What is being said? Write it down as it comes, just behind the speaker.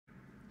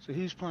So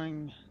he's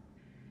playing.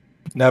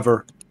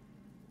 Never.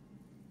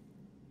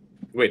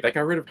 Wait, that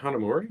got rid of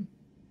Hanamori?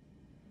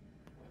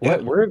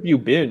 What? Where have you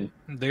been?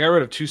 They got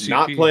rid of 2CP.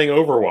 Not playing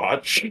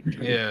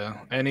Overwatch. Yeah,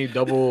 any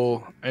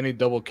double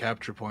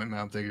capture point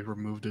map they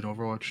removed in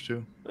Overwatch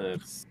too.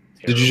 That's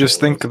Did you just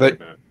terrible. think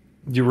that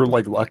you were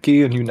like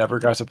lucky and you never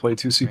got to play Yeah,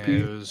 2CP?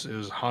 it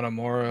was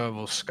Hanamura,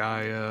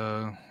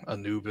 Volskaya,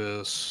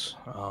 Anubis.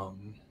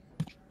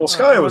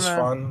 Volskaya was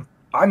fun.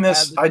 I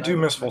do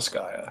miss Volskaya.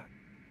 Volskaya.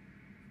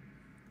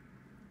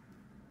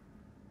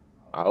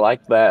 I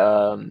like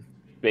that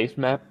base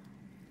map.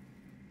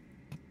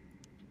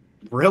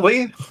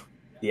 Really?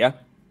 Yeah,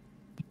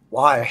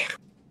 Why?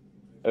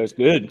 it was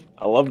good.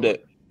 I loved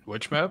it.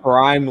 Which map?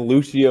 Prime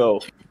Lucio.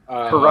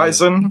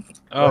 Horizon?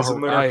 Horizon Oh,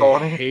 Lunar I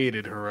Colony?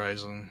 hated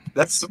Horizon.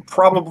 That's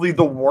probably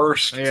the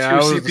worst Yeah, I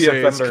was 2CP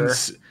gonna say, offender.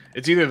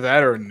 it's either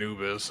that or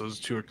Anubis. Those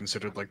two are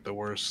considered like the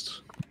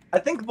worst. I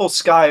think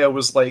Volskaya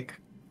was like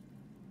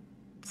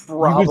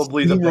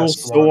probably the you could steamroll best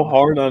so one.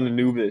 hard on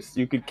Anubis.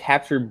 You could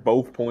capture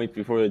both points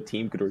before the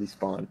team could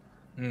respawn.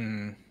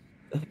 Hmm.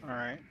 All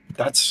right.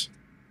 That's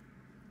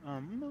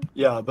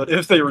yeah, but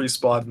if they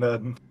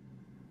respawn,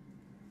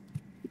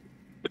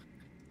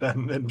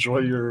 then enjoy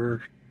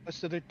your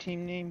What's the other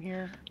team name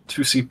here?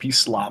 2CP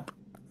slop.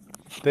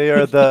 They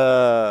are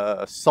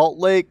the Salt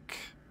Lake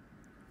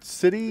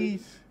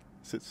City.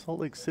 Is it Salt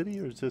Lake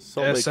City or is this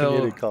Salt Lake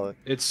Community College?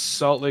 It's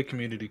Salt Lake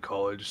Community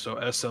College, so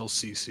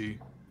SLCC.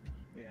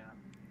 Yeah.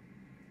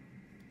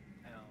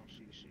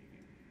 LCC.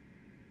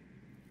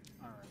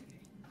 All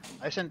right.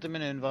 I sent them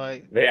an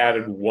invite. They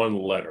added one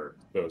letter,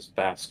 those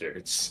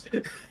bastards.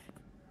 They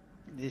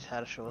just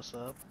had to show us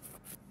up.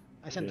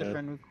 I sent the Yeah.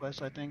 friend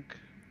request, I think.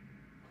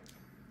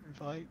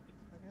 Invite,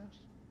 I guess.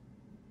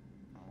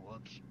 Oh,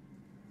 whoops.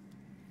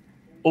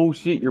 Oh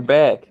shit, you're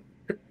back.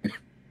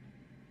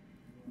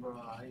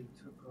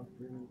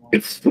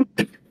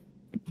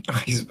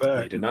 He's They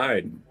back.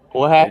 denied.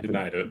 What They happened?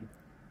 denied it.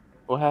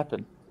 What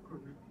happened?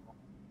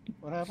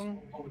 What happened?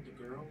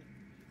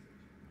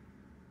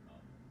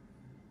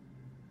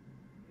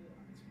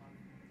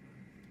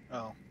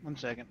 Oh, 1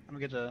 second. I'm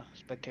gonna get the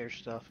spectator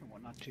stuff and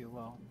whatnot too.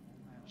 Well,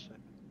 I have a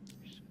second.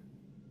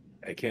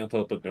 I can't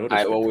help but notice.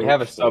 Alright, the well we coach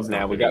have a was sub not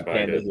now. We being got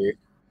Panda invited. here.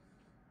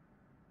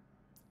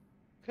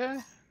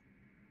 Okay.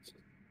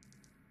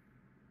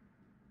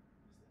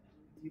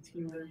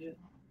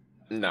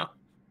 No.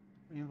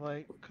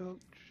 Invite coach.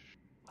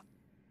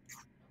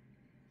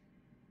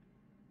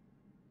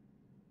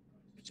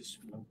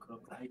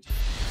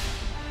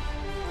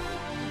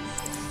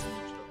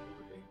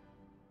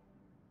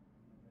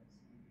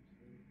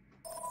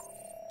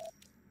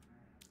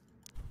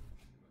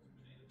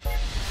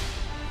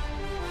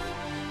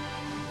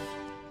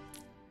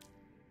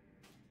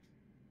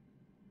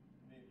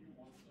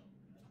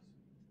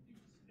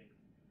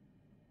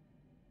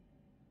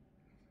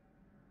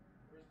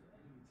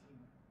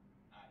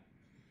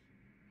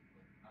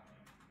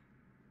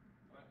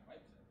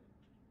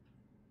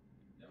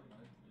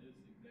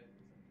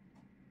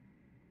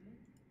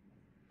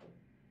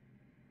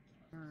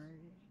 Alright.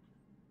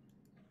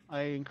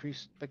 I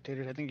increased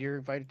spectators. I think you're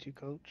invited to,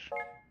 coach.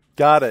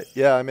 Got it.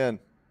 Yeah, I'm in.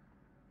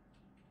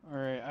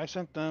 Alright, I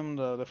sent them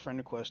the friend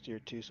request here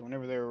too, so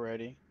whenever they're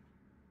ready.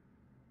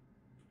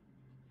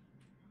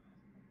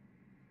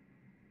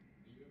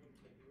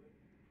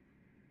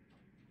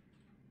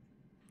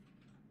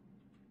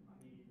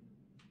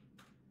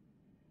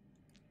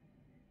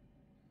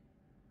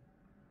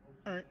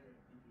 Alright.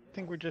 I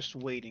think we're just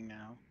waiting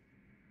now.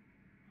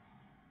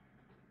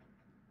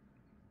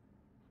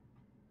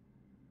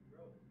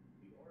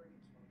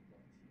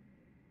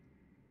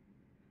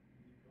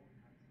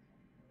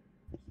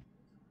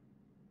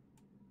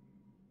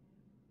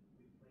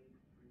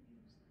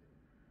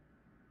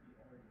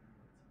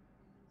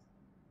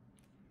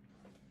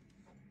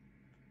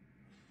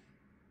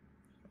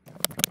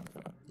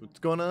 What's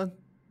going on?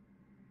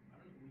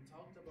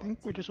 I think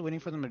we're just waiting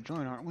for them to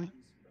join, aren't we?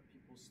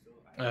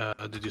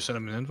 Did you send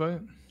him an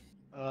invite?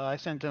 I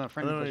sent them a I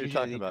friend don't know what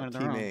request. you're Usually talking they about.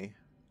 join their Team own. A.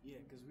 Yeah,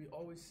 because we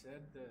always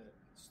said the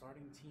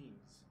starting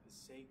teams is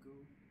Seigu,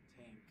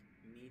 Tank,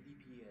 me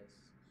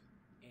DPS,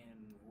 and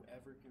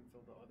whoever can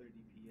fill the other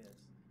DPS.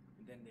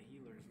 And then the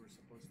healers were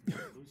supposed to be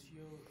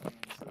Lucio and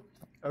Sylvia.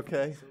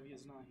 Okay.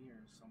 Sylvia's not here.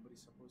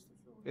 Somebody's supposed to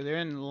fill Yeah,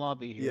 they're in the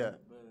lobby here. Yeah.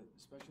 But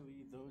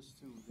especially those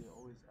two, they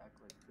always act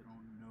like they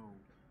don't know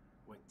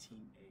what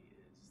Team A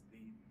is.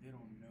 They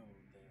don't know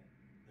that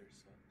they're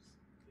subs.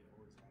 They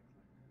always act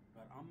like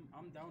that. But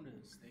I'm down to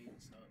stay in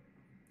sub.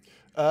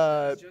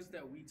 It's just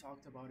that we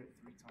talked about it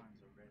 3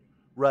 times already.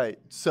 Right.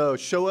 So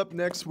show up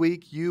next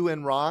week, you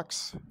and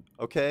Rox,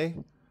 okay?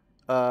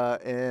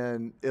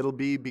 And it'll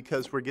be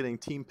because we're getting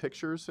team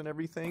pictures and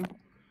everything.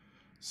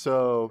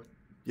 So,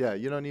 yeah,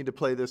 you don't need to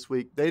play this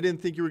week. They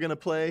didn't think you were going to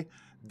play.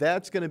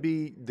 That's going to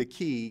be the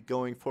key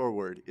going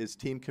forward is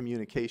team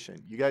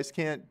communication. You guys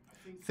can't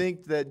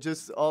think that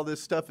just all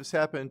this stuff has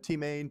happened,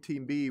 Team A and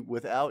Team B,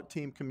 without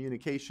team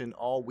communication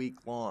all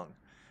week long.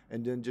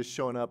 And then just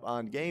showing up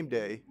on game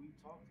day. We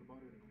talked about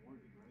it in the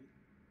morning, right?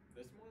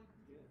 This one?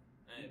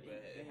 Yeah.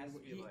 But it has to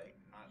be like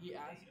He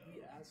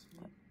asked me,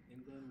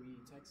 and then we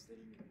texted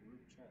in the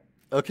group chat.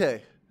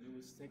 Okay. It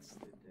was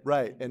texted.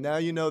 Right. And now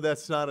you know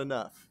that's not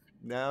enough.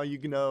 Now you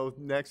know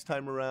next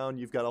time around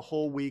you've got a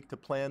whole week to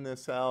plan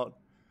this out.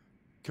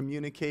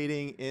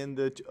 Communicating in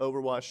the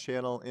Overwatch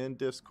channel in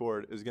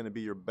Discord is going to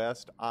be your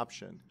best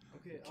option.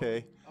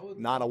 Okay.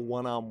 Not a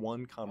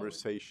one-on-one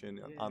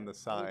conversation on the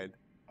side.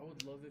 I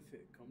would love if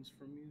it comes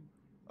from you.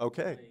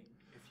 Okay. Like,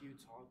 if you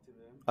talk to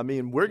them. I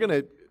mean, we're going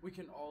to We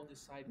can all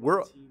decide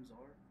We're- what teams are.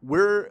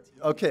 We're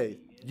okay.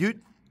 You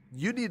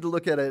need to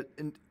look at it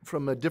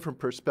from a different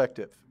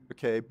perspective,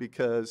 okay?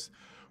 Because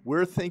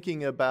we're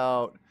thinking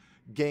about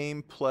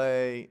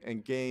gameplay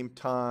and game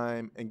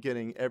time and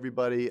getting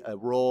everybody a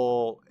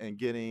role and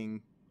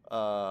getting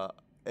a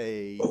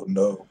Oh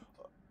no.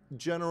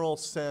 general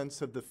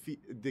sense of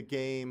the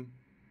game.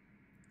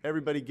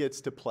 Everybody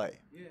gets to play.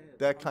 Yeah,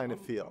 That kind of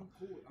feel.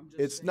 I'm cool. I'm just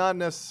It's saying. not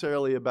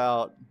necessarily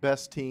about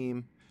best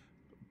team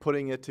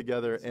putting it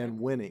together and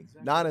winning.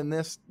 Not in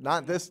this.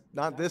 Not this.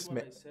 Not That's this.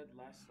 what I said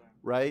last time.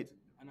 Right?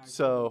 And I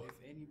So- told them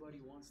if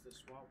anybody wants to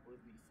swap with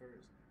me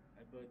first,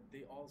 but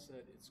they all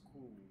said it's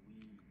cool.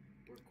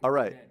 We're cool All with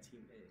right. that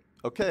team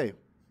A. Okay,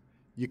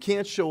 you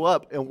can't show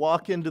up and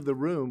walk into the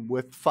room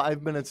with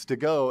 5 minutes to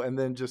go and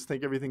then just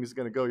think everything is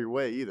going to go your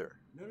way either.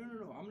 No.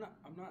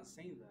 I'm not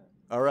saying that.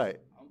 All right.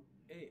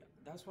 Hey,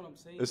 that's what I'm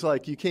saying. It's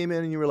like you came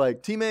in and you were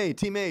like, Team A,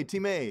 Team A,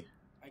 Team A.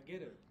 I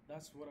get it.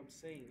 That's what I'm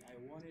saying. I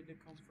wanted to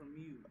come from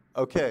you.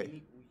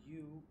 Okay.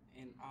 You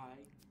and I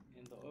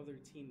and the other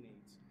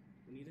teammates.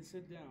 We need to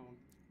sit down,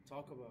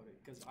 talk about it.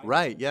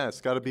 Right, yeah,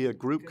 it's got to be a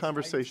group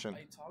conversation.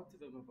 I talked to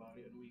them about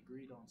it and we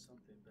agreed on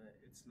something, but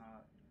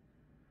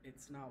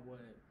it's not what,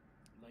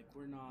 like,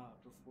 we're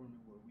not performing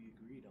what we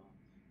agreed on.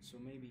 So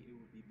maybe it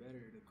would be better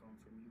to come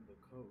from you, the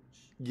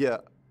coach. Yeah,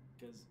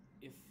 Because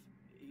if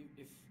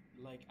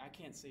like, I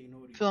can't say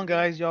no to Feeling,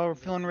 guys, y'all are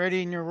feeling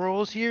ready in your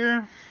roles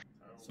here?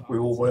 So We I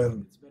would will say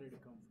win. It's better to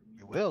come from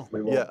You will.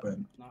 We won't Yeah.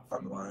 win. Not I'm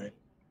from me. lying.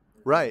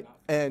 right. Not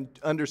from- And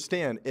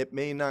understand, it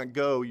may not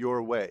go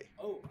your way.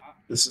 Oh,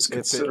 This is If it-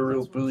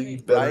 considerably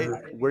Right?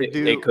 better. We're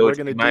Hey, Coach,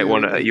 going to you might do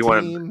wanna- a you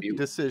wanna team mute.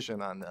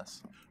 decision on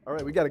this. All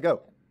right, we got to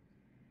go.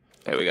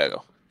 Hey, we gotta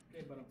go.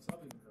 okay, but I'm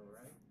subbing though,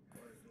 right?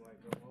 Or do I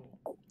go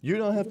home? You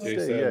don't have to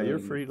Jason, stay. Yeah, you're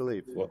free to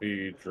leave.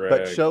 Fluffy Drag.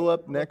 But show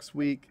up next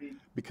week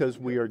because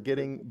we are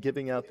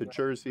giving out the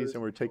jerseys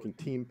and we're taking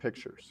team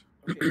pictures.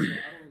 Okay, so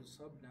I don't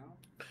sub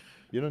now.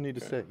 You don't need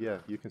to stay. Yeah,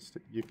 you can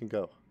you can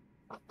go.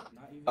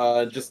 Not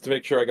even. Just to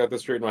make sure I got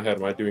this straight in my head,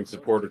 am I doing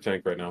support or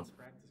tank right now? Let's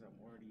practice.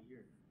 I'm already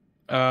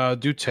here.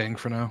 Do tank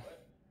for now.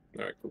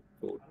 All right,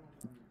 cool.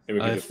 And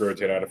we can just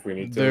rotate out if we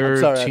need to. There- I'm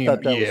sorry, team- I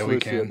thought that yeah, was we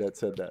Lucio can. that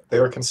said that. They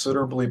are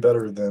considerably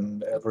better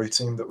than every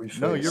team that we faced.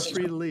 No, you're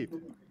free to leave.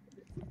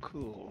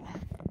 Cool.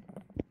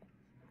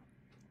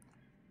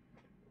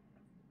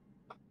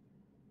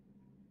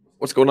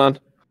 What's going on?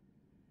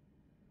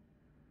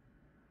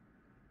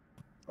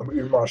 I'm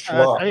in my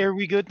schlock. Are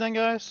we good then,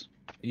 guys?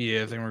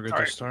 Yeah, I think we're good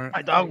Alright. to start.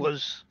 My dog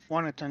was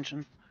wanting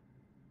attention.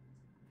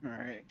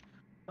 Alright.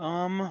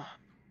 Alright.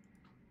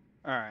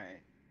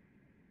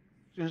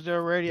 As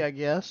they're ready, I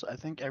guess. I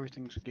think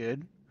everything's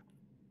good.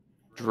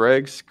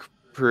 Dreg's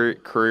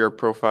career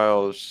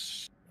profile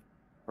is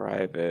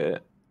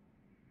private.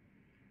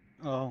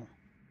 Oh.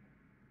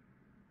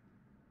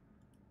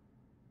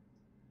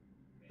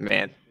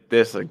 Man,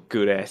 this is a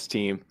good ass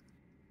team.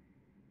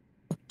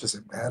 Does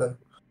it matter?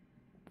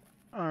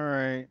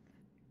 Alright.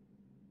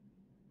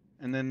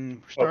 And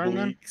then starting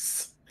then?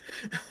 Weeks.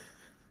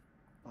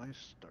 I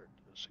start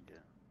this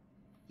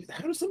again.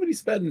 How does somebody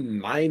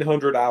spend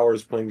 900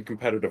 hours playing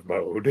competitive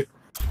mode?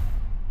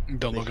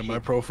 Don't look at my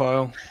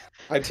profile.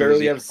 I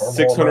barely have Normal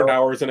 600 amount.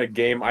 hours in a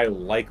game I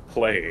like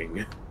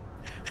playing.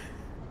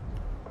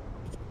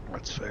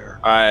 That's fair.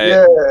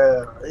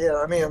 Yeah,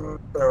 I mean,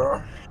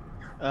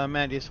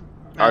 Mandy,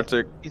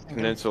 Arctic you think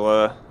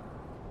Peninsula.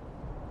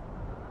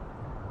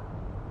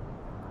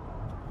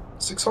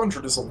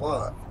 600 is a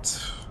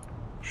lot.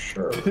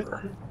 Sure.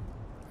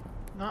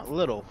 not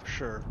little, for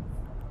sure.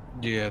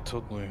 Yeah,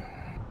 totally.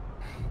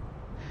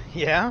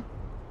 Yeah?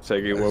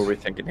 Segi, what are we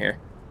thinking here?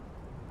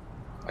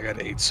 I got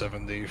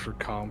 870 for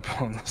comp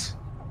on this.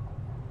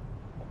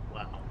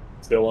 Wow.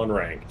 Still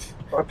unranked.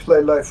 I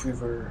play Life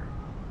Weaver.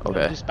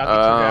 Okay. Just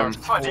about to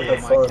figure out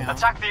have my fun. account.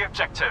 Attack the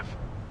objective.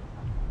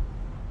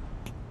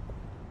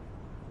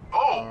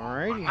 Oh,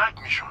 Alrighty.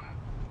 night mission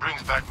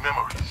brings back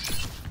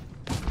memories.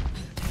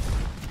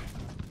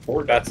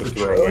 That's a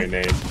throwaway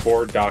name.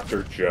 Poor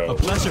Dr. Joe. A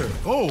pleasure.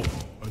 Oh,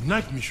 a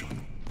night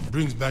mission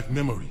brings back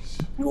memories.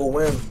 You will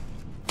win.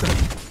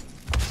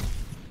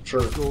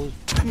 Sure. Goes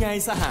ไง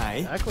สหาย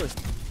exactly.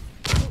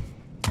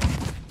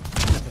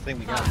 That's the thing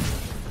we got.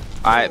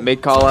 Alright,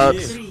 make call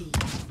outs.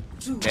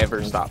 Never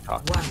stop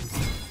talking.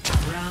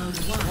 round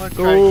one I'm gonna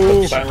try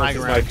to get some high Silence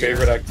is my ground here.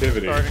 favorite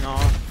activity. Starting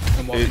off.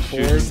 I'm walking It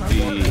forward. should I'm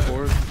walking be-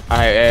 forward.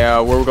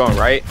 Alright, where we going?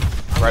 Right?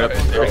 Right up the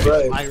Go stairs.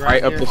 right. High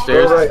Right up here. the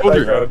stairs. Go right. Told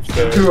you, Like,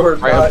 Rob. you are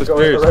Right up not the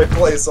going to the stairs. right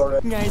place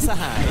already. ไงส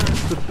หาย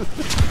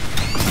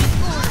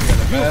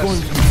You're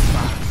going to be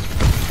fine.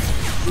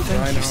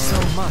 Thank you so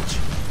much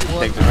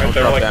Take the Alright,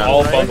 they're drop like down.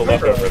 all bundled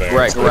up over there.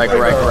 Right. It's I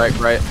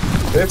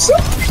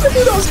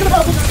knew that was gonna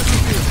happen.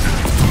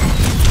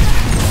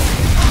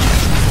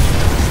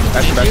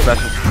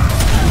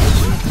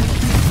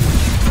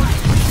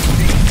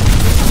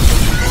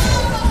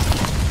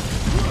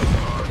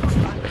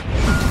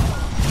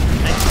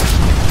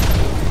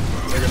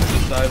 They're gonna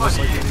just dive us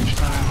like each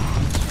time.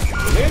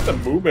 They had the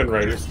movement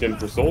rider skin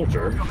for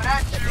soldier.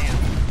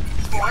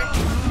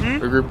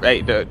 Regroup.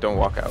 Hey, don't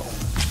walk out.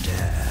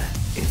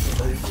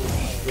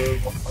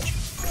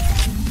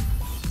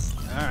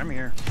 I'm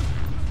here.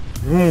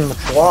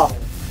 Wow.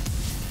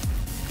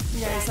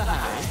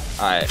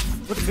 Alright.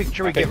 Let's make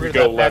sure we I think get we rid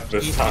go of that left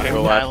this Baptiste time. from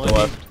Go the left, island. go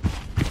left.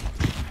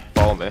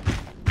 Follow me.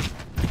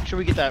 Should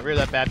we get rid of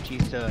that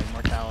Baptiste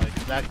immortality?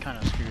 Because that kind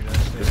of screwed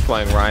us. Just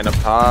playing Ryan up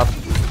top.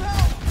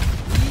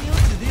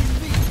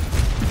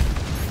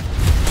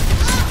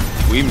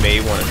 We may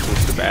want to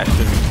switch to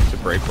Bastion to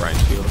break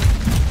Ryan's shield.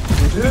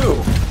 We do.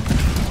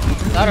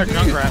 That or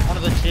Junkrat, one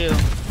of the two.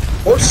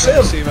 Or Sim.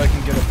 Let's see if I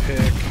can get a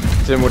pick.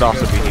 Sim would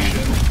also be Push huge.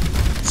 in.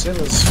 Sim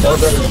is far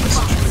better in this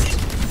situation.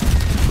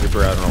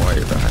 Reaper, I don't know why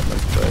you're behind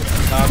us, but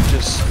I'm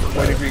just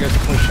waiting for you guys to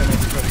push in and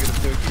try to get a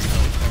pick.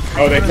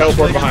 Oh, they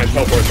teleport behind.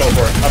 Teleport.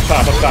 Up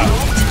top. You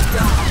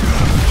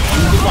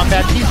want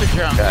Baptiste or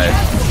Junk? guys.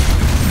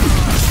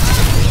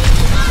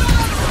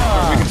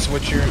 We can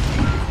switch here.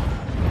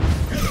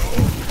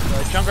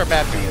 Junk or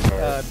Baptiste?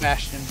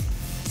 Bastion.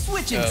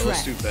 Switching Let's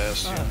track. do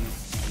Bastion.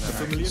 And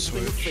then I can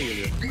switch.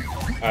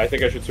 I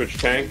think I should switch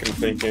tank. I'm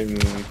thinking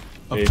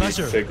maybe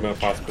pleasure. Sigma,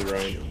 possibly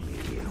Ryan.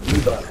 Do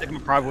that. Sigma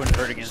probably wouldn't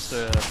hurt against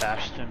the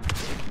Bastion.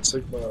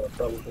 Sigma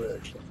probably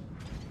actually.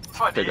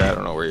 Figure I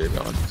don't know where you're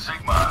going.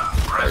 By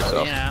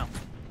yourself. Yeah.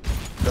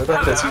 I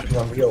bet that's even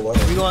on real Are we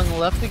level. going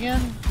left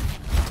again?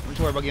 I'm just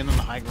worried about getting them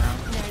the high ground.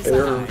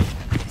 They're like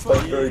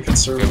very Okay, we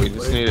conservatively.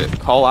 just need to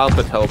call out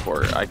the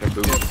teleporter. I can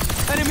boot.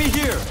 Enemy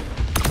here.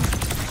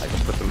 I can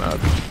put them out.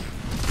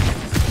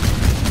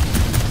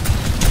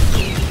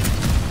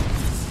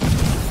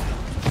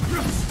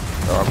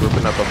 So I'm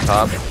grouping up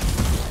top.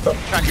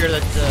 Trying to get rid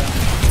of that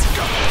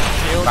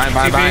shield.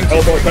 Behind.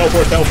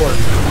 Teleport.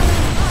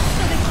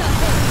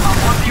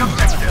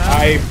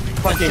 I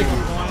fucking.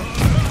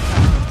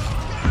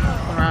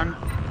 Come around.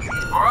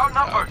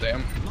 Oh,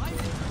 damn.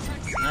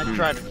 I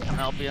tried to come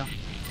help you.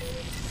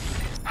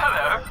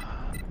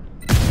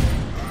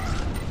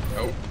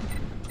 Oh.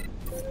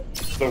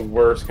 The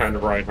worst kind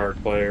of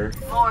Reinhardt player.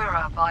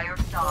 Moira by your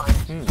side.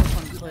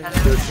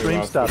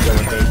 Stream stop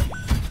there.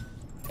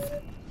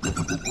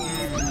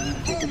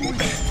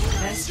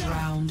 Best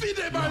round.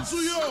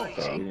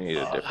 So we need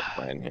a different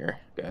plan here,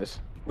 guys.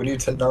 We need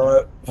to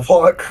not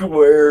walk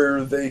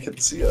where they can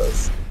see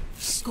us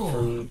for Score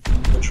the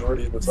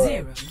majority of the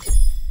time.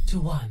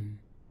 0-1.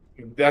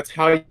 That's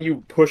how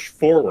you push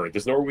forward.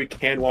 There's nowhere we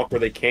can walk where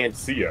they can't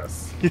see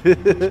us.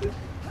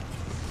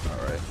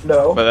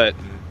 No. But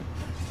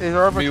Is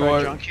there ever We try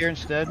want- Junk here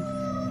instead?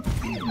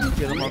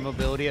 Give them more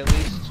mobility at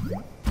least.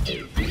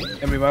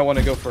 And we might want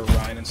to go for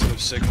Ryan instead of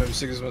Sigma.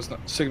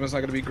 Sigma's not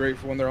going to be great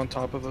for when they're on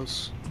top of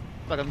us.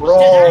 But I'm Bro.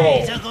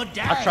 I'll try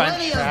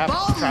and trap him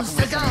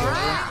with some over.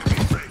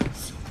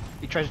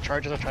 He tries to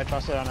charge us, I'll try to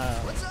toss it on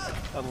a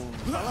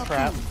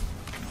trap. 5,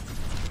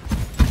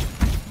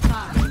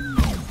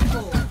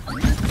 4,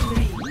 3, 2,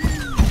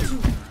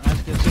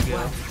 That's good to go.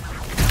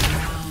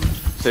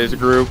 stay as a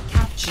group.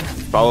 capture.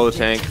 Follow the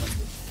tank.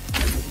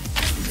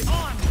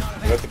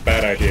 That's a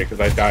bad idea because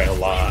I die a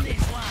lot.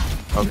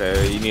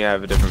 Okay, you need to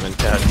have a different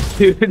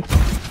mentality, dude.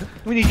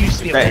 We need you to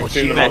steal That that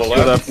Team shield on the shield.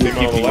 up will left, team on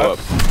keep the you up.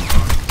 left.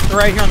 They're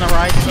right here on the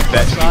right, Keep that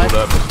left side.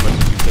 shield up as much as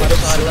you Left can.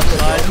 side, left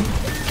side.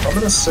 I'm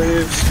gonna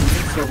save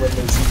speed for when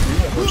they TP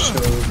and we'll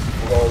show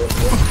all of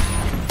them.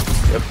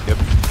 Yep.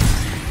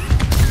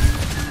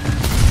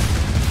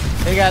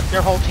 They got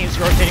their whole team's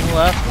rotating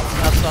left,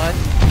 outside.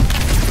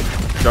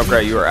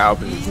 Junkrat, you are out.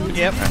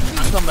 Yep,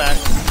 come back.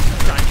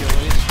 Try and kill at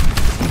least.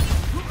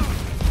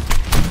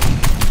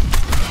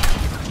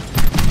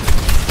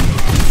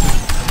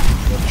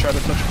 Try to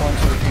touch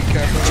points with a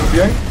decap.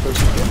 TPing? They're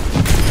TPing.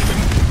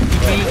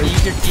 TP,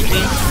 use your TP.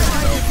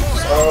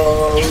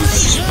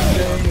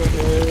 Speeding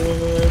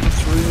in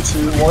 3,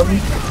 2, 1.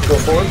 Go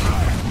forward.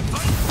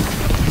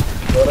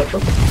 Right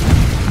up.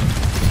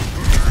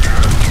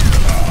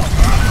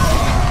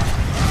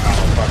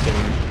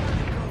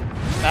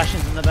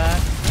 Bastion's in the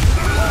back.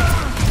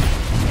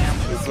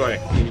 It's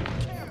like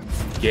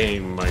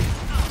game, like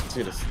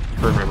just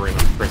remembering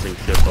pressing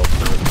shift all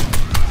the time.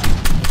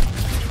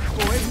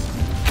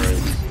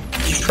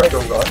 Just try to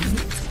run.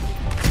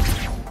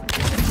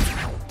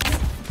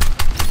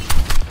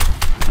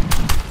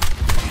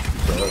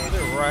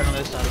 They're right on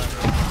this side of the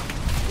room.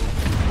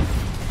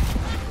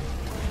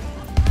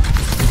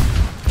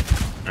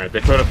 Alright, they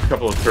put up a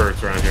couple of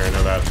turrets around here, I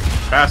know that.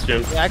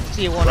 Bastion. Yeah, I can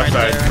see one Left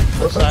right side.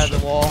 there. Left side of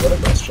the wall. What a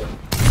question.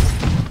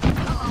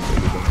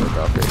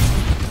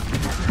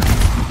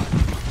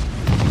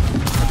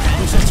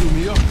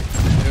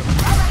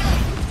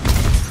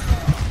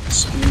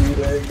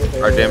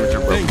 Speeding. Our damage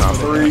are broken off.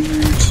 3, 2, 1.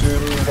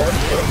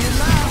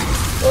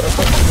 Right up.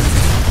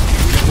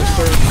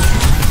 third.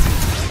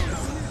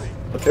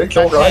 Okay,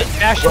 kill Ryan.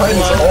 Dash Ryan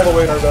is blood. all the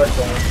way in our back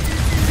line.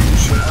 You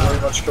should very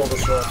much kill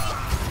this round.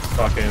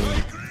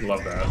 Fucking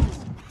love that.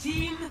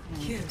 Team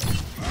kill.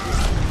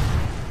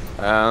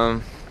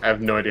 I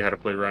have no idea how to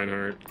play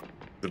Reinhardt.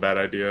 It's a bad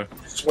idea.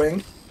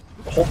 Swing.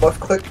 Hold left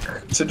click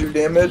to do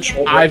damage.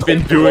 Hold right I've been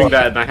click to doing block.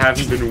 that and I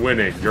haven't been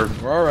winning. Your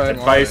Alright,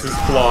 advice is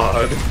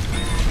flawed.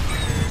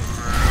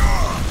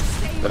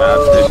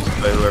 Just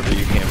play whoever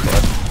you can play.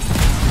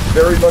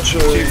 Very much a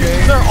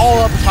They're all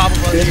up top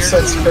of us here.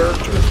 incense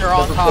character. They're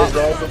all Never top. played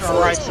Ryan They're before.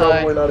 right It's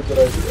probably side. not a good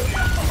idea.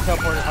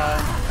 Teleport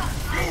high.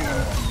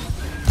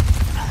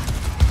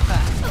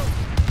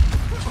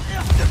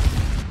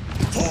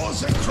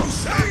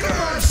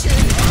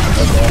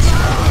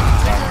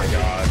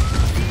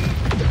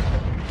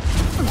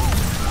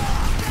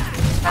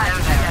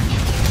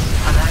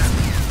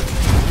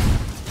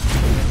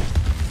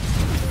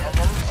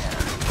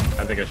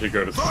 I think I should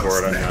go to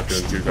support. I'm not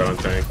doing too good on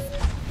tank.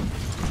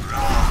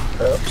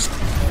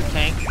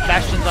 Tank.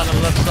 Bastion's on the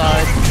left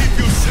side.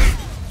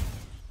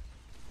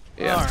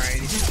 Yeah.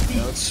 Alrighty.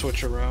 Yeah, let's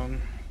switch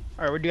around.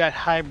 Alright, we got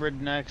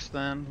hybrid next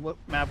then. What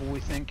map are we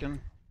thinking?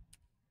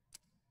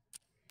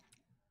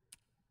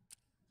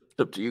 It's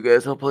up to you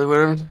guys. I'll play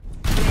whatever.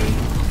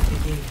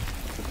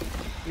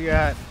 We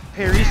got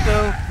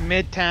Pariso,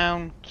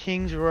 Midtown,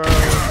 Kings Row,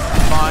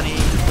 Bonnie,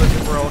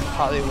 Blizzard World,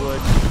 Hollywood,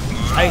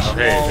 Ice Oh,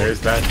 hey, Wall. there's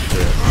that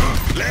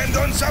shit. Land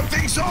on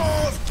something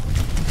soft!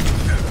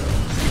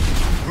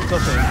 Okay,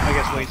 I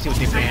guess wait, see what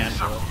they ban.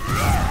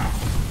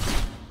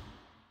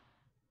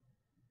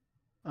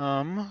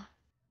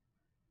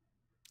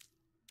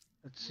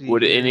 Let's see.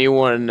 Would here.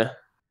 anyone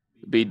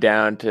be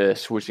down to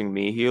switching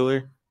me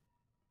healer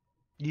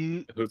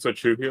You Who's a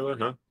true healer,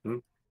 huh? Hmm?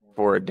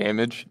 for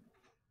damage?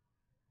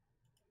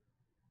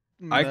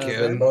 I no,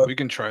 can. but- We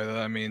can try that.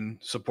 I mean,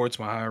 support's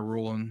my higher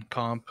rule in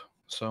comp,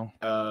 so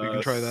we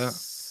can try that.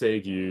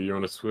 Segu, you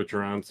want to switch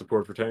around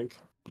support for tank?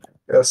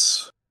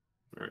 Yes.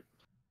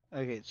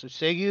 Okay, so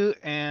Segu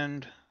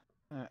and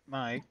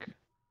Mike.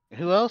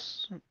 Who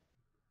else?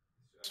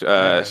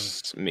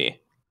 Me.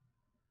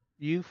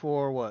 You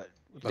for what?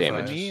 With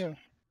Damage. Me or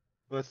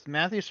with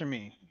Matthews or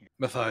me?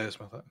 Matthias.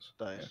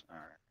 Dice.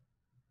 Alright.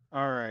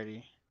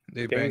 Alrighty.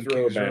 They Kings banned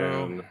Row Kings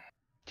Row. ban.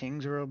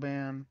 Kings Row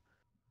ban.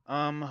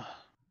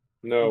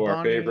 No, our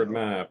Nubani favorite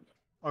map.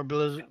 or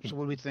Blizzard. So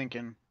what are we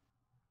thinking?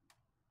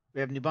 We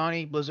have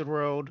Nubani, Blizzard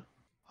World,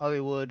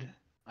 Hollywood,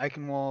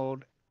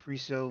 Eichenwald,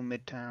 Preso,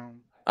 Midtown,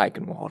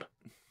 Eichenwald.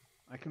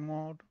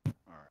 Eichenwald.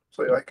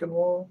 Play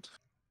Eichenwald.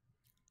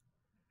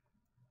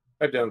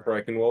 I'm down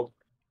for Eichenwald.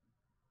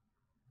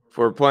 If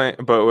we're playing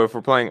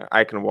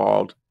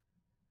Eichenwald,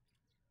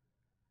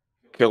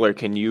 Killer,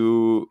 can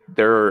you?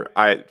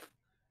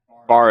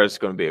 Bar is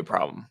going to be a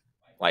problem,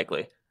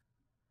 likely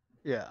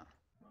Yeah.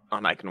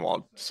 on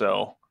Eichenwald.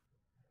 So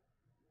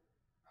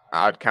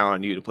I'd count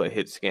on you to play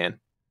hit scan.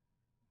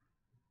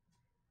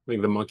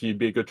 Think the monkey would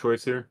be a good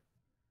choice here?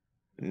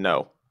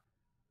 No.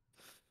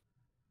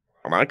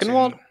 On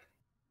Eichenwald?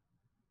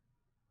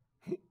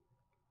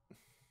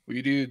 We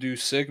could either do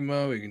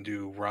Sigma, we can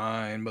do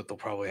Rhine, but they'll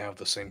probably have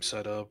the same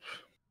setup.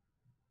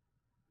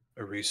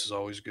 Reese is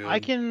always good. I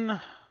can.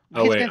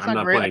 Oh, his wait, scan's I'm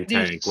not great. I playing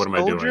can do tank. What am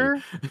I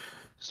doing?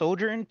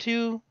 Soldier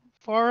into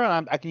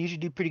Pharah. I can usually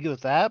do pretty good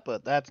with that,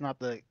 but that's not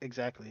the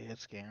exactly hit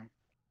scan.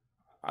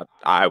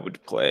 I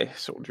would play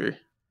Soldier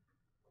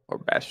or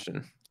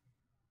Bastion.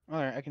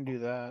 Alright, I can do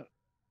that.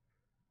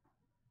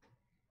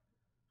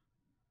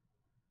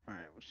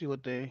 Alright, we'll see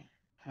what they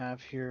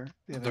have here.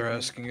 They have They're anything-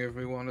 asking if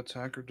we want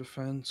attack or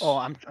defense. Oh,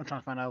 I'm trying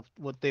to find out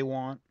what they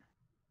want.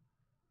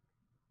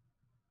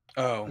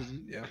 Oh,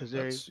 yeah. Because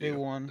that's- they yeah,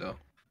 won. no.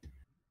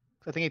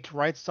 I think its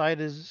right side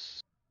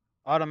is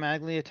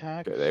automatically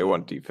attacked. Okay, they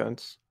want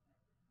defense.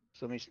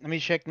 So let me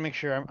check to make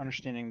sure I'm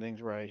understanding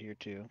things right here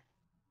too.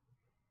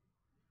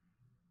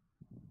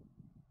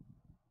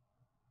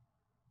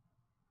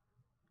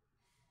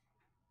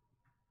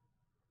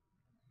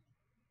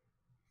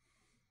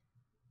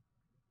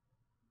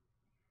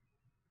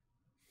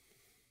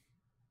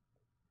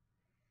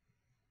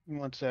 Give me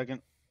 1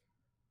 second.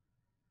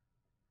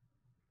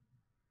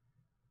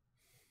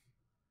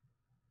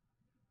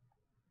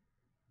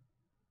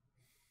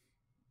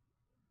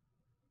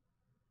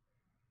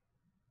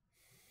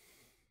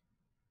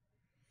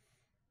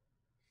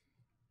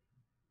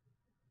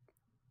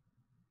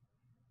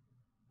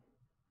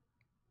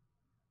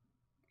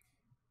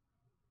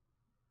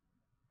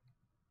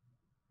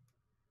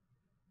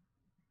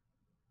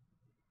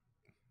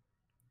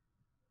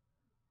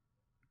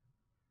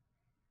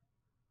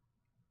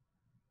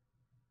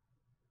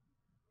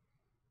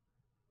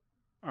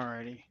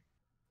 Alrighty.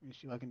 Let me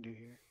see what I can do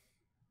here.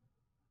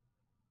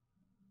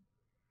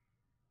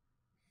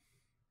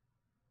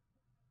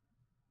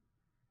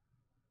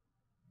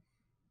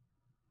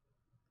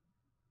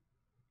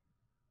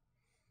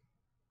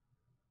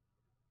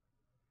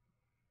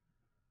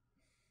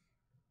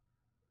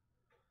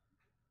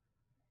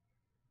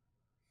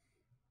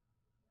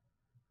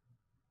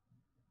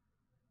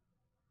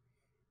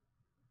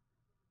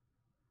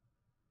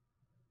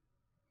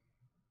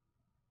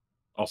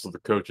 Also, the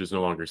coach is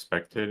no longer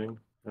spectating.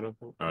 I don't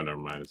think. Oh, never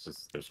mind. It's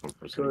just there's one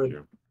person in Good.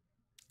 queue.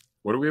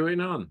 What are we waiting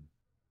on?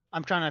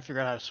 I'm trying to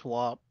figure out how to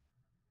swap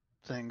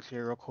things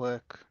here real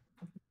quick.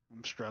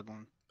 I'm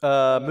struggling.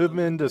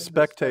 Movement to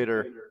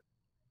spectator.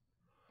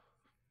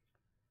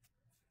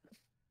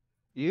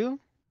 You?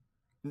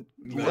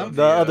 The other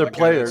guy that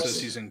players. says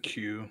he's in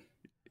queue.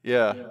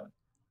 Yeah.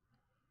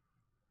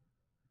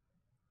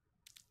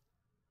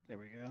 There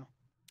we go.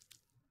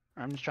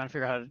 I'm just trying to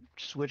figure out how to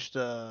switch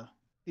the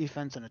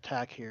defense and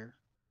attack here.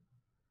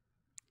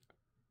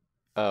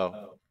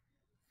 Oh.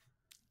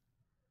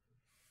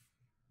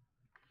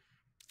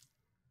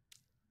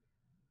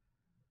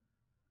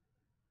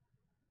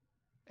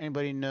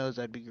 Anybody knows,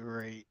 that'd be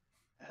great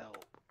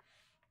help.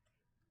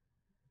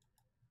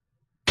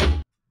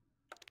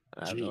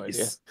 I have no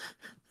idea. Jeez.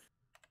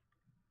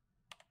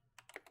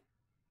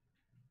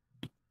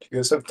 Do you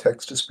guys have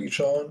text to speech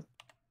on?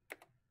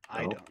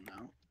 I No. don't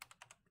know.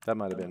 That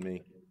might have been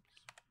me.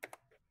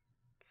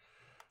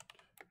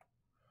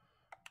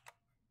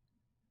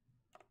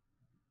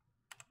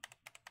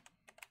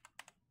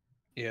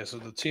 Yeah, so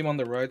the team on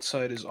the right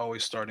side is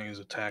always starting as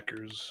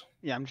attackers.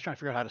 Yeah, I'm just trying to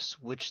figure out how to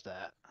switch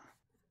that.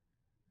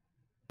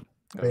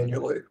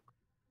 Manually.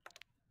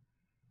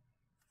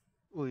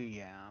 Oh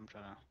yeah, I'm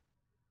trying to.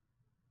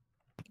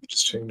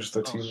 Just change the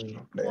Oh, team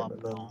name swap and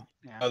it then all.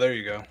 Yeah, Oh, there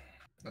you go.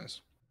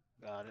 Nice.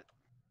 got it.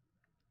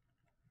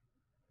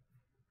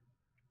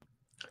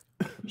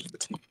 the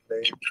team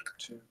name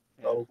to Yeah.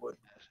 probably.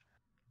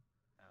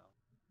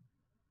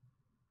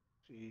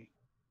 See.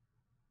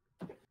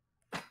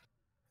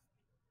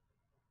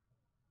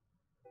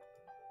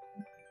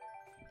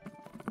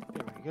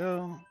 There we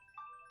go.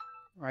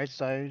 Right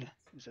side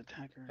is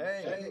attacker.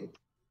 Hey.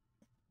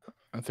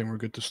 I think we're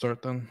good to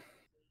start then.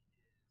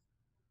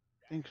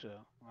 I think so.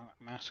 Well,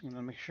 I'm asking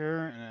to make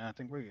sure, and I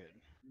think we're good.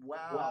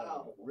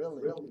 Wow.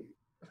 Really?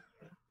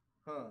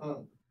 Huh.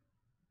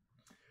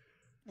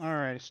 All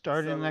right,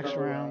 start in the next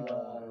round.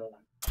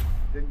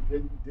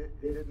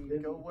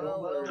 Didn't go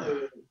well.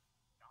 Or...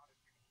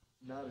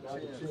 Not a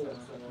chance.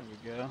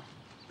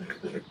 There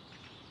we go.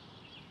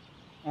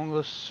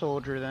 Only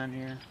soldier then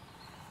here.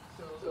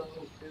 So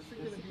is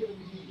it gonna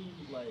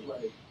be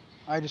like?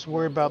 I just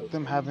worry about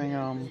them having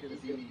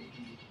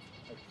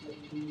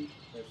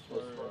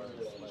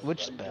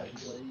switch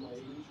specs.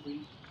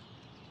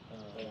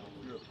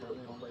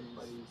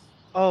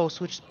 Oh,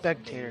 switch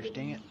spectators,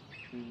 dang it.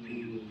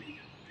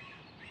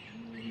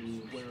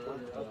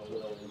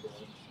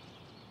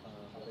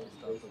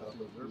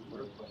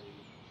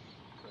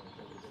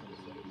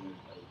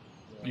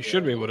 You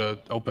should be able to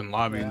open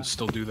lobby and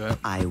still do that.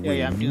 I will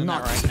Yeah, I'm doing that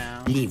not right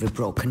now. leave a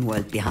broken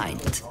world behind.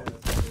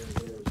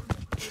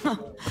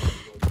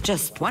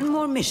 Just one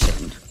more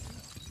mission.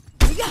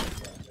 Yeah.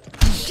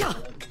 Yeah.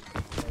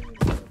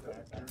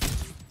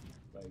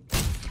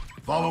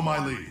 Follow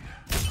my lead.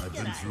 I've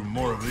been through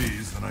more of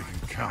these than I can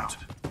count.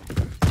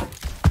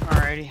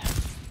 Alrighty.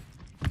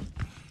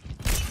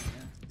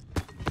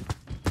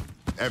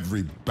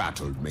 Every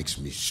battle makes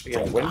me Yeah,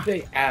 stronger. when did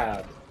they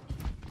add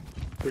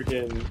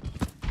freaking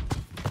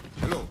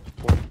Hello.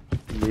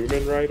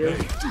 Moomin Rider?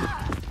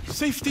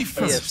 Safety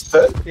first.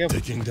 That,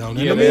 Taking down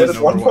Yeah, they enemies.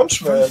 had One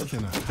Punch Man. First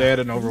can I- They had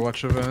an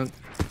Overwatch event.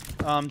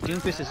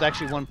 Doomfist is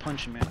actually One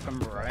Punch Man, if I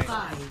remember right.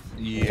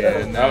 Yeah,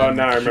 and Oh, then,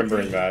 now I'm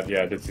remembering that.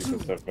 Yeah, I did see some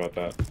stuff about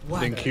that.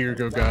 then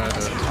Kiriko got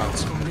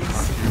Tatsuki,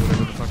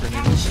 whatever the fuck her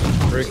name is.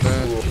 Break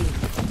that.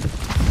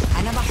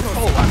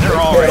 They're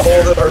all Can't right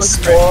hold there. it, our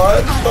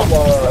squad. Come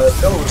on,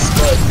 no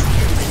respect.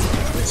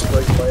 Let's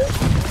break my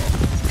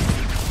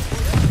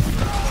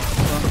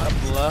Going up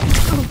left.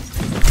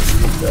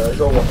 Yeah,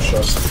 go one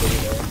shot somebody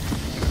now.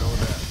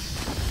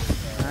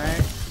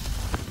 Alright.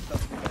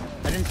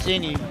 I didn't see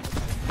any.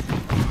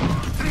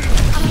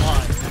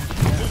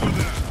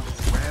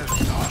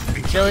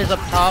 Chili's up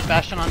top,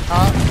 Bastion on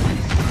top.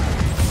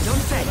 Don't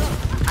fret.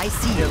 I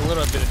see Did you. a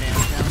little bit of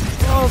damage now.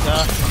 Oh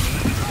gosh.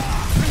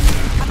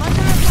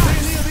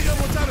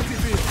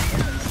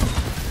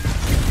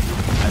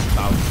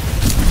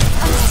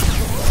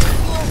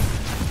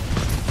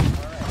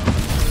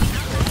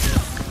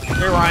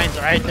 Their Ryan's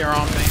right there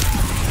on me.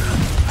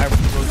 I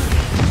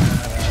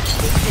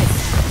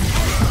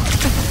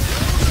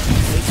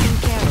Taking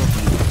care of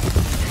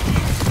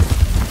you.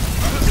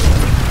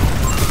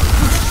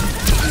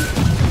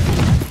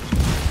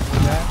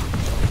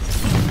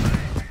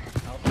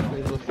 I'll wait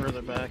a little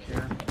further back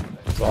here.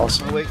 It's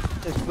awesome.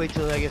 Let's wait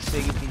till I guess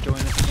Siggy can join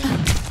us again.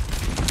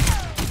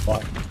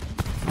 Fine.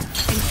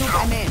 And so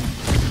I'm in.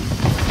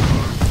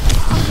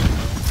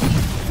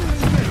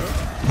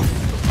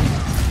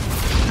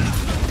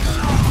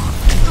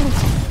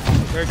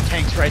 Their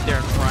tank's right there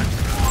in front.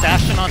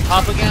 Bastion on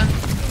top again.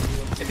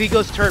 If he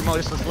goes turret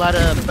mode, just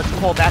let's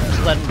pull back,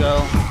 just let him go.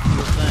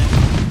 Do his thing.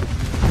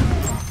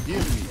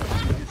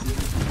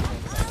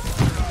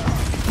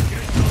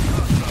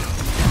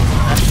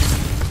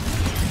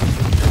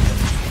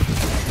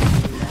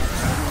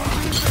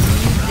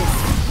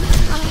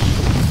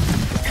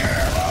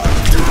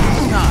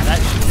 Nah, that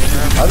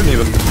I didn't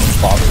even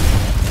bother.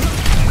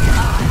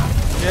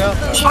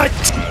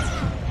 yeah.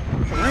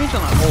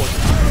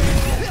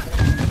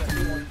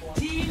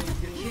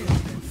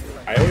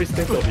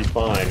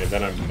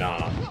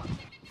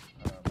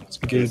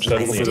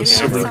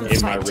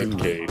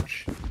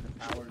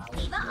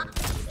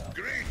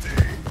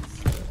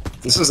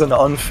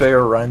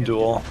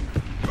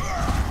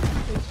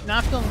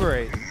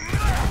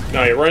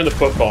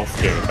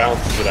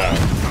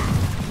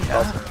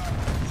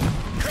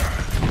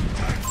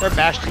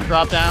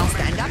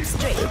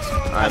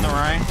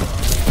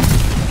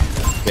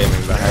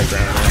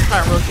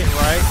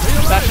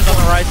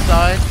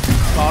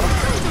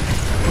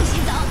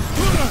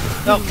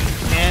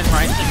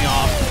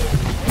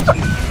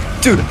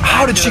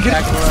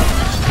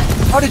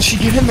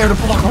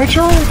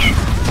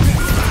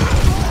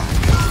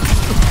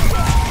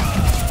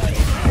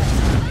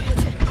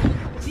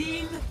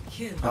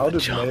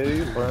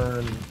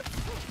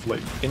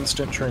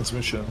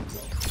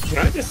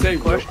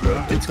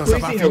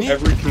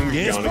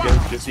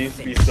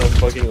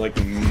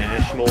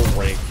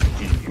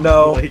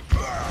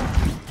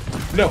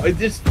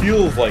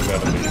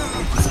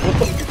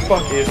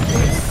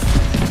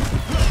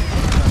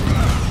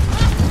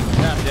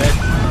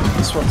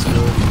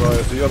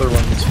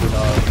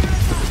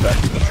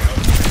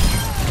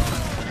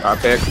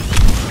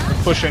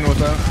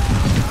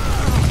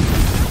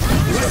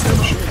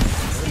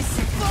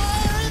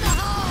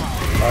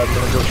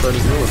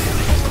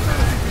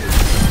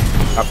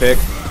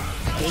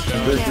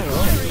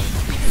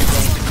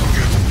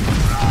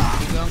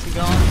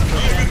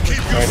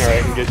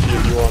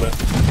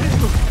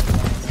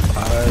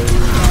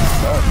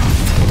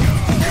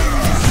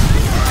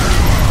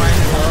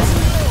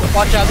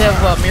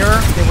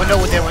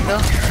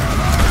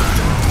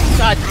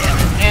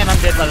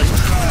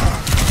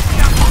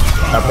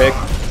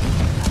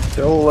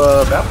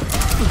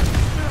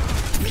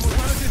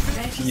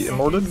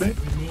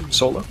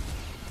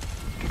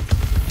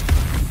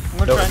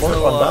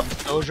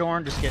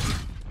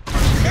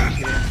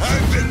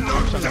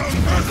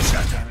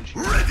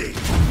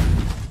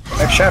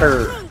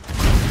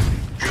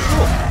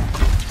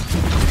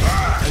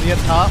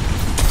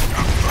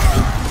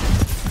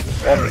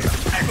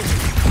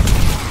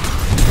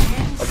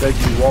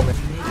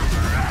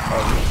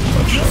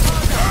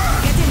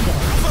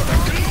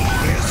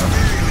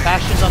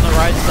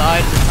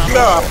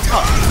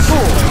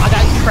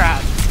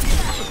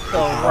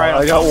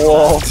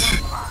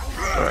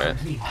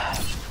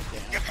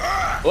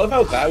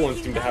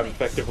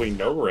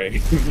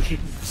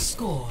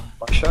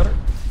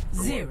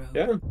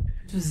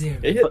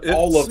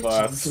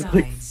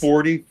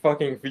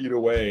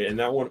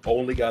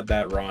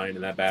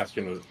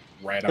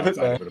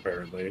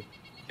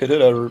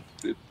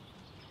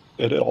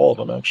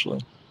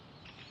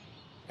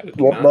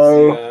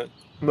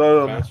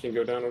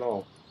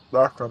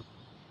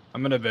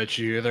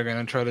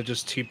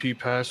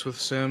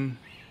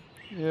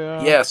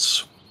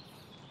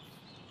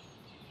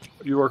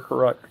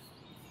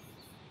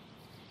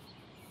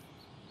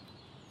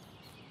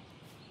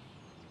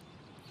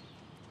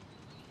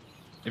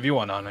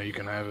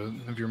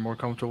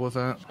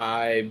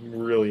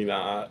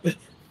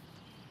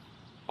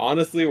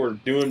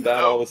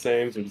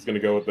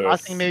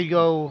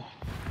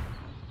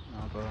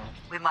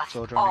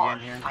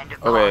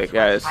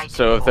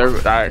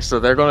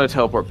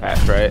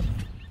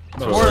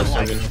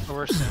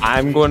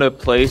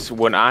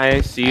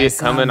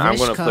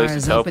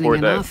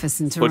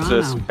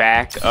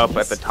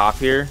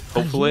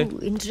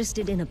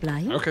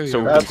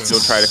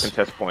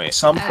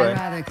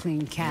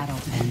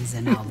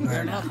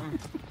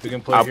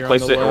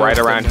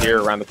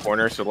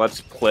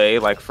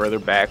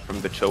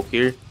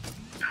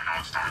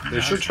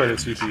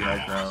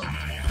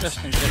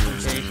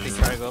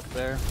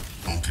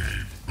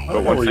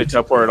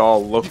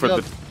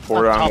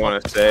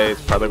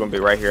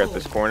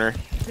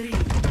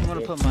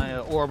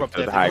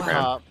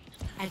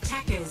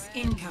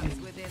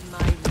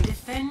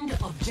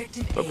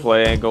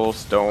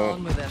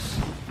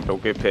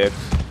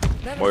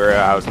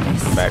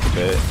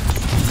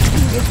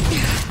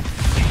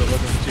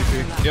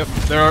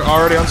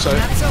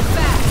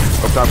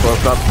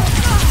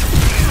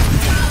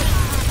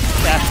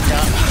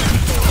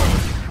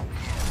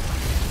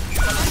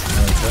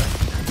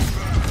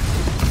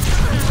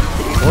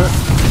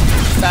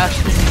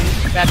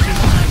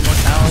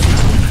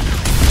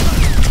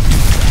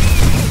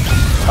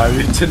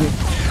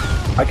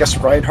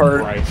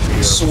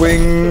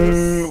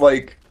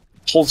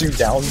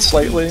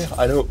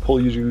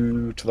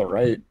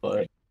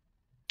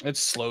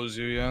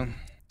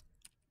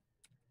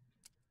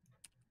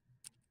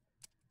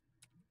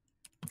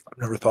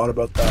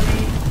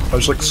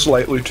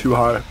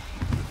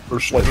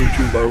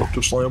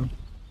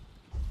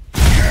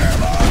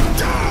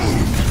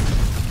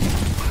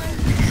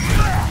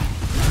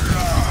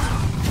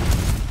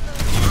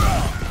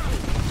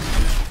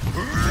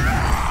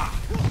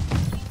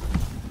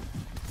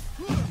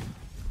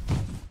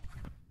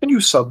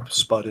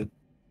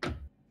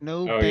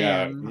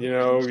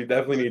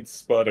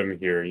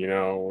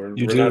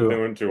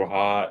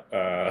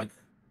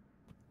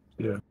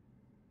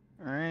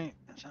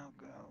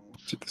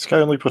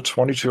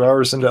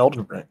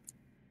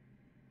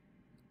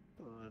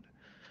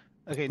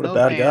 Okay, What a no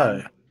bad ban.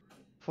 guy.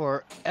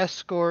 For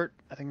escort,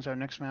 I think it's our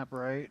next map,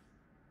 right?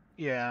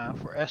 Yeah,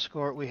 for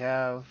escort we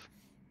have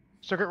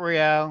Circuit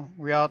Royale,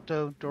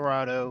 Rialto,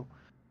 Dorado,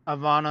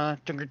 Havana,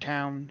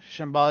 Junkertown,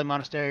 Shambali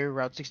Monastery,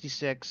 Route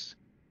 66,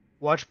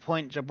 Watch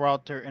Point,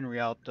 Gibraltar, and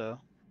Rialto.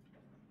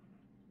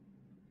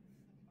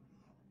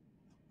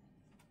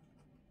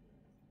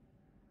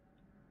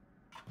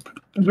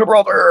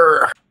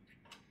 Gibraltar!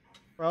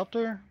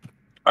 Gibraltar?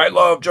 I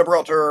love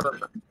Gibraltar!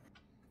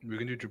 We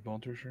can do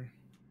Gibraltar, sure.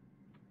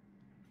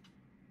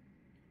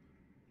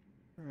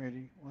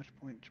 Alrighty, Watch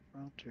Point,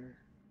 Gibraltar.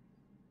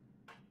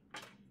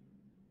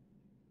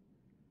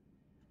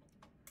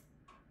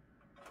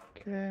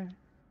 Okay.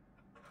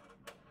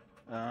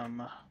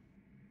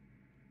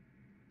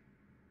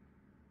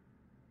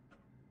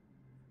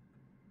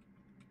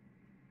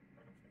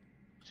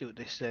 See what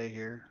they say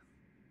here.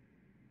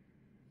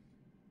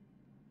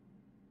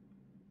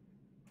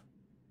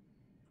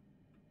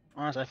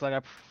 Honestly, I feel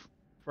like I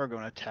prefer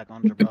going to attack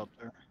on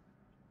Gibraltar.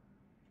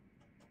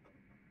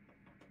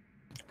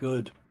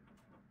 Good.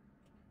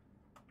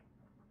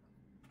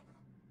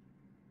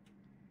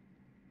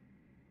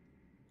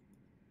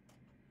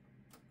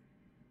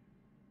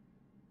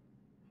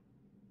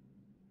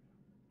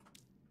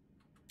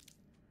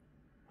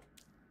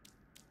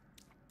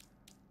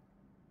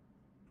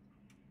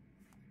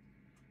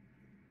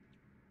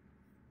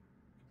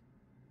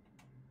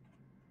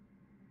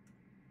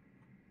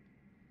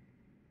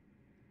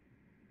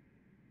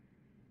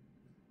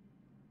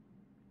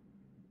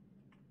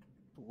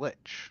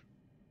 Which?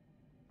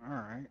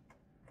 Alright.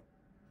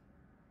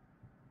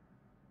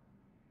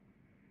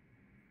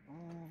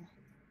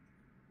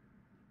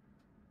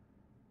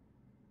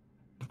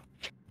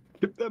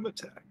 Give them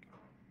attack.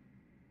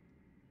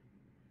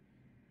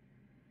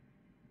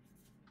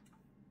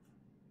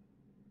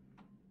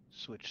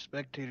 Switch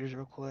spectators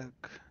real quick.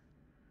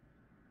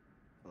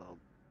 Well,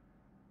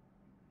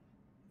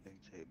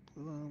 spectate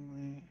blue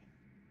only.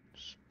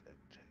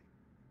 Spectate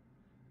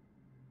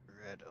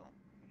red only.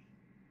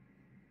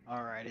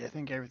 Alrighty, I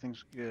think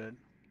everything's good.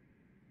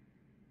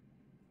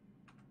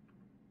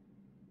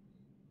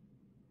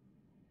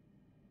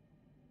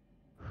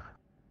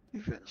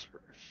 Defense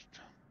first.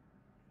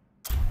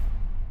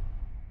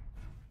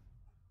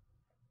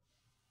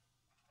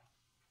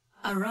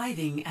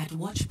 Arriving at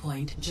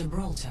Watchpoint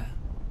Gibraltar.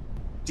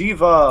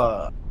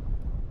 Diva!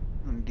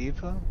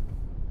 Diva?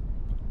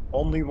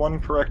 Only one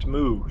correct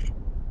move.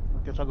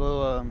 I guess I'll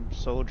go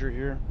soldier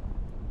here.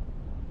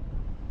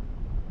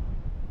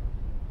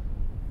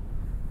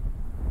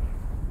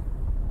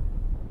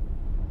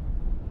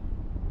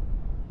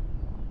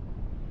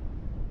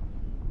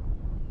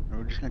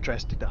 We're just gonna try to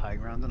stick to high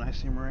ground, then I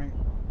seem right.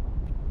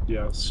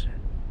 Yes.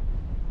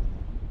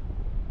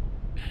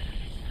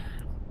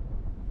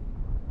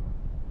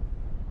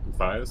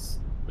 Bias?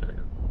 There we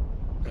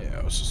go. Yeah,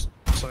 I was just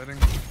deciding.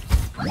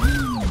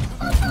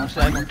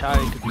 Honestly, I'm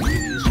tired to be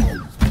useful.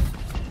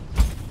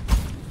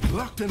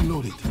 Locked and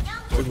loaded.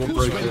 We will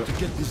break Ready it. to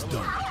get this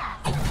done.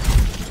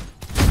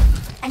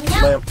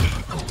 Lamp.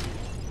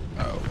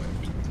 Oh,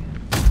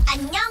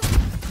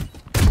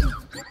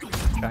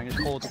 Trying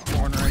to hold the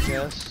corner, I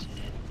guess.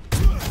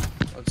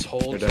 let's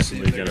hold. They're to see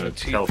if definitely they're gonna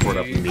TP. teleport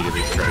up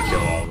immediately, try to kill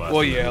all of us.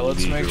 Well, yeah,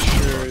 let's make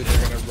Immediately. sure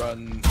they're gonna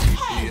run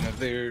TP, and if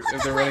they're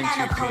running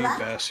TP,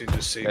 Bastion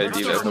just save Yeah,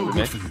 do that over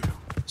me.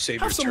 save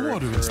Have your some turret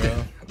water for instead.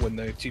 when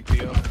they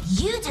TP up.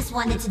 You just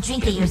wanted to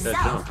drink it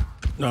yourself.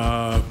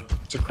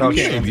 It's a crouch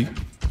jump. maybe.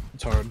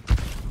 It's hard.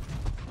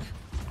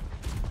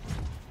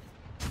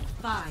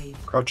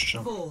 5, Crouch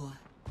jump. 4,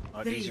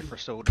 Oh, easier for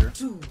soldier.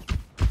 2,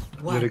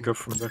 Way to 1. go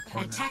from that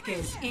corner.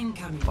 Attackers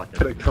incoming. Way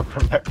to go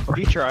from that corner.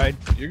 He tried.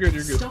 You're good.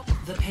 You're good. Stop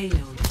the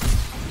payload.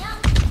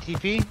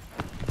 TP?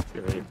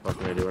 Get ready,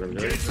 fucking ready, what I'm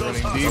doing.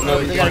 Running Oh,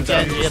 Diva. they got a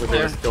Genji up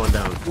there. It's going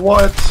down.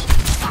 What?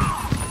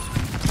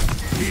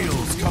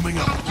 Heals coming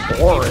up.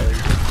 Boring.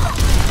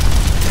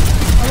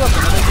 Oh, look,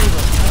 another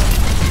Diva.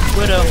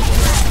 Widow.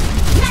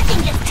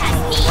 Nothing gets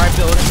past me. Right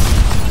building.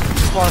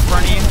 Far in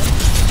front of you.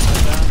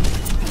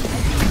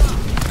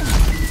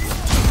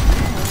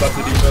 Stop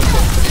the defense,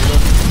 stop the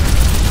defense.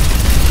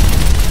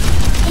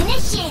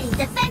 Initiating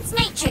defense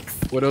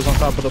matrix. Widow's on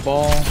top of the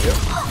ball. Yep.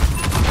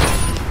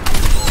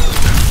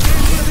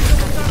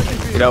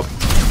 Get up.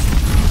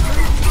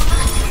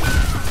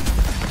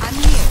 I'm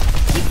here.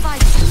 Keep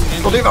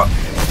fighting. Go Diva!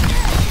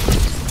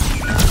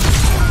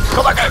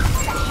 Go back in!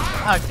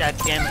 Oh, god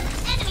damn it.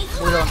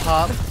 Widow on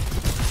top.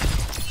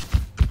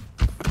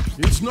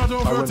 It's not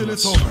over till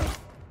it's over.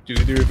 Do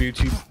either of you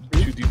two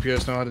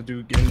DPS know how to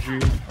do Genji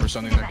or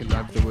something that can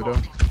dive the Widow?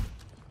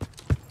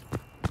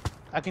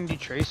 I can do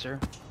Tracer.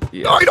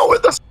 Yeah. I know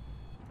what this.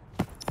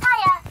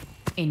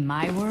 In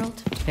my world,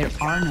 there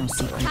are no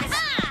secrets.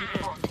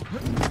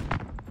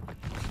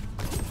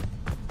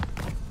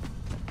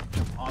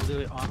 I'll do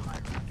it on high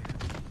ground here.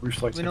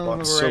 Reflex We know box when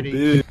we're so ready.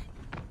 big.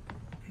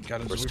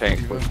 Got his Where's Wicked tank?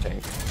 Diva. Where's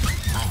tank?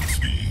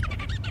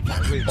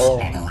 Oh,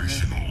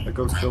 I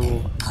go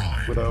kill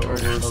Widow over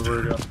and over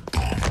again.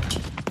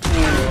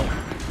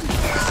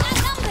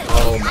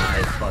 Oh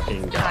my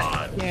fucking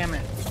god. Damn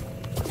it.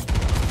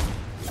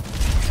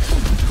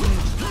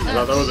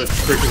 thought that was a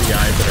trick in the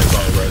eye, but I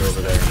saw it right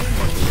over there.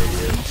 Fucking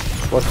idiot.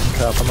 What's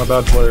cap? I'm a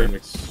bad player. I'm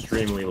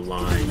extremely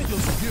lying.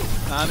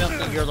 I don't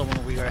think you're the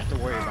one we have to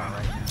worry about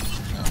right now.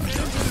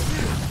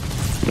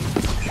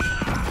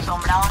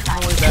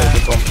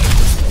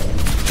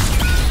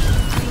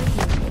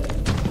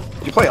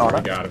 You play Oh Ana?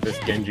 my god, if this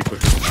Genji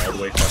pushes all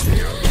the way fucking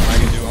out. I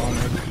can do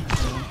Ana.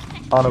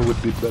 Ana would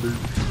be better.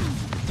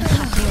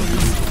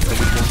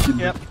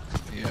 Yep.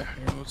 Yeah, here,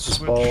 let's This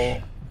switch.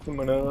 ball. I'm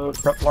gonna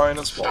prep line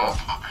as well.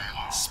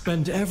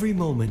 Spend every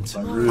moment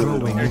really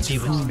growing don't. into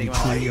who we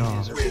truly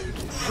are.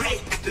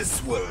 Break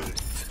this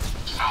world.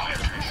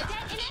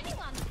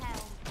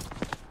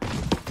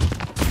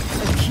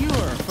 A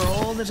cure for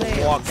all the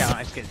days. Walk out,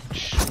 I just get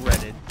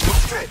shredded.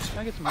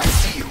 I get some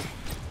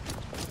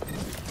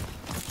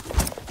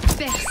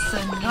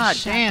God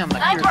damn,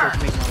 that cure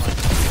doesn't make no life.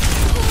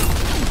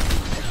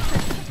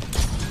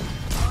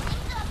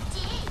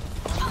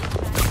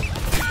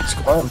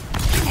 Squam.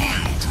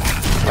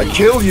 I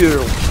kill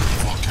you!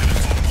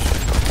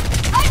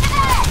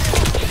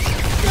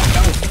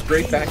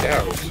 Straight back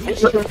out.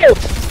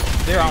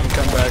 They're on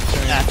come back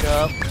soon. Back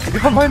up.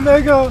 Give him my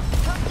mega!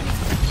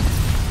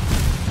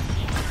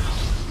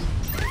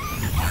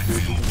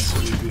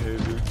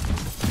 Behavior.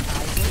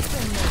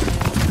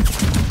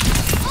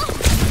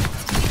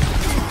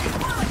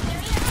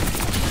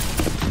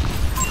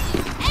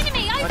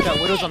 Watch out,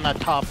 Widow's on that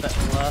top, that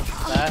left,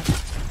 back.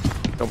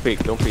 Don't peek,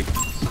 don't peek.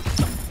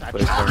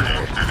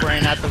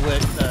 Spraying at the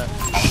wit.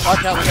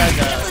 Watch out, we got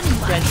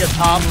Genji up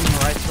top on the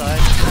right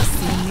side.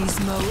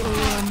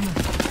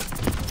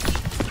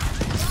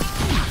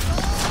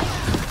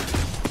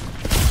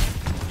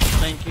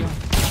 Thank you.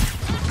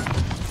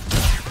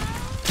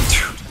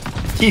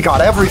 He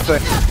got everything!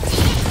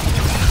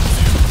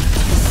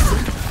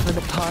 For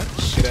the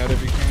punch. Get out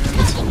if you can.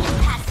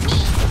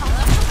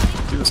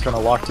 He was kinda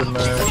locked in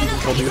there.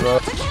 He'll do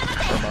that.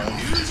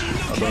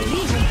 Never mind.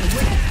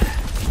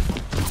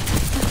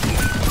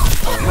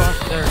 Across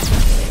there.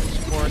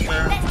 Support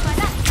there.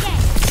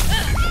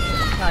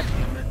 God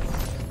damn it.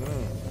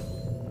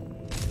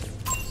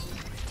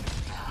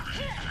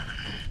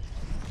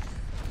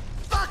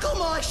 Buckle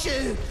my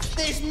shoe!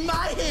 There's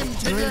mayhem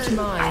to Great do!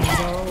 minds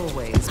are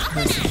always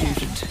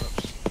persecuted.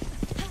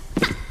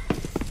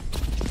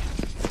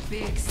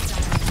 Big style.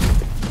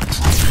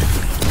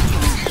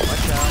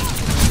 Watch out.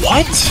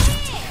 What?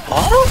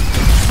 Huh?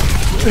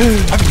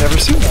 I've never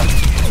seen that.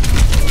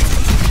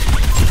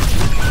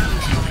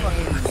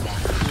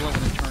 You want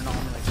me to turn on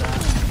like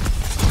that.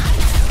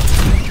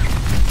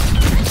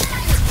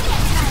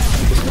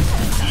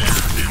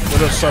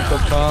 What a suck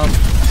up top.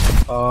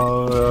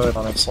 I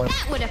don't have slam.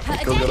 That would have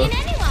put a Go dent get in it.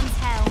 anyone's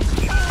hell.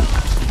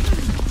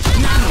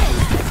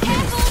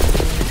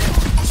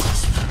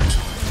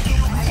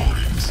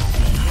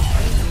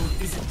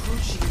 Is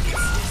approaching its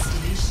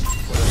destination.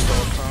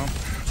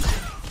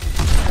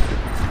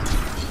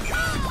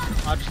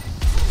 I'll just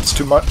It's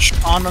too much.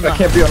 on I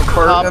can't be on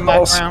cart top and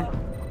also. background.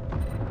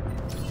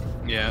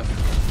 Yeah.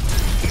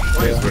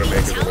 Please would have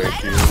made it away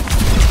to you.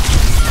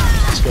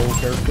 Skill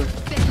character.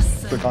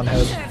 Click on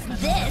head.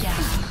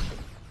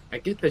 I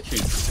get that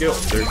she's skilled.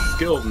 There's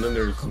skilled, and then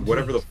there's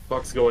whatever the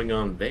fuck's going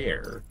on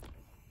there.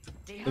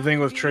 The thing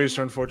with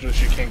Tracer, unfortunately,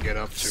 she can't get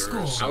up to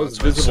her. So I was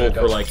that's why I visible said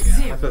for like that's-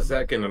 half a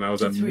second, and I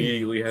was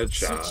immediately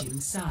headshot. Switching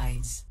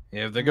sides.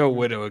 Yeah, if they go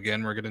Widow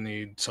again, we're gonna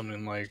need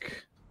something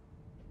like.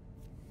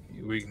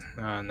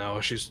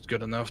 No, she's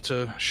good enough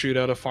to shoot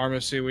out a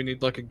pharmacy. We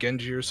need like a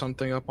Genji or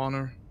something up on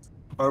her.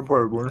 I play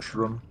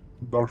Lindstrom.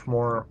 That's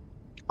more.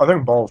 I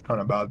think Ball's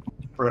kind of bad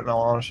right now,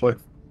 honestly.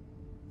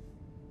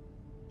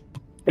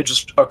 It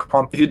just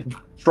he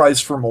tries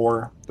for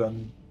more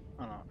than.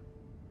 I don't know.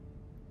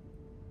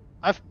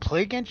 I've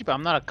played Genji, but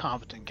I'm not a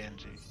competent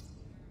Genji.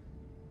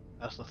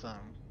 That's the thing.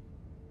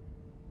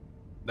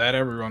 That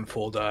and we run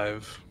full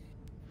dive.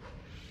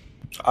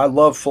 I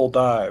love full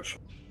dive.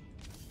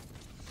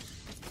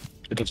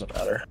 It doesn't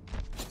matter.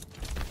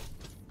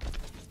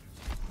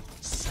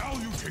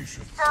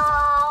 Salutations. So,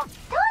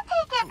 don't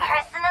take it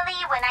personally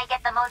when I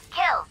get the most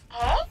kills,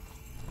 okay?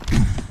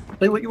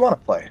 Play what you want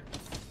to play.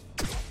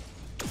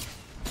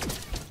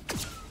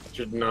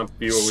 Should not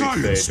be what we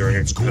Science say during a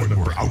means going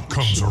where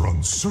outcomes are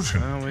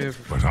uncertain.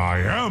 But I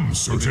am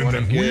certain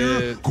wanna that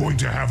we're get- going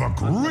to have a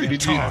great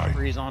time.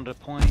 Freeze on to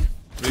point.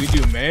 We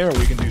can do May or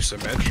we can do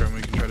Symmetra and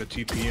we can try to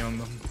TP on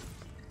them.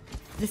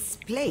 This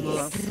place.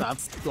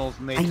 I've both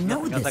made I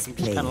know nothing else. I this can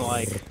just kind of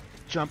place. like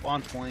jump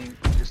on point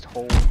and just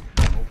hold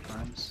both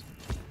times.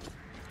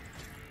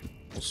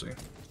 We'll see.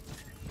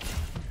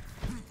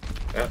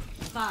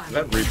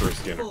 That Reaper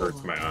skin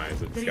hurts my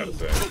eyes, I just gotta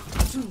say.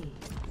 2,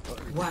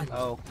 1.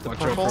 Oh, the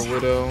Watch out purple? for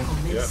Widow.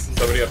 Yeah,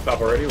 somebody up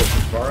top already with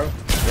Sparrow.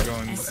 We're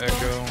going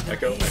Echo.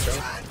 Echo, Echo.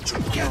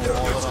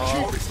 Wall it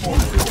off.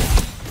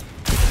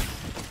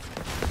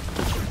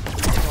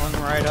 Going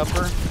right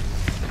upper.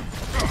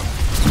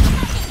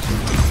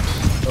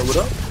 Oh, what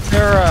up?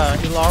 There,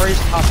 Ilari's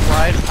top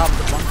right, top of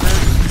the bunker.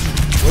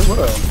 Wait, what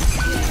up?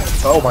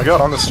 Oh my god,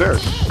 on the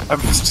stairs.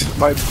 I'm just,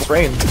 my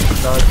brain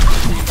did not.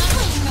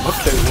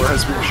 Okay, where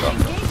has been shot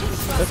from?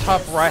 The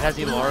top right has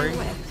Ilari.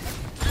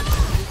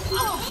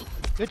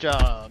 Good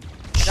job.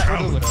 Got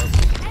rid of Widow.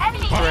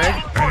 Greg?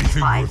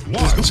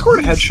 Does Discord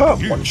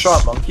headshot one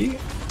shot monkey? No,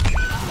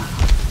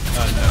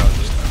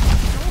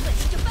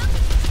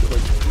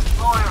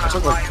 just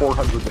It's like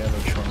 400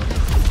 damage from it.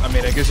 I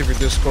mean, I guess if you're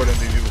Discord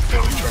and you do a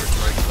fully charged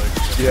right click.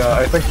 Yeah,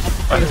 I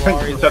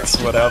think that's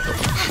what happened.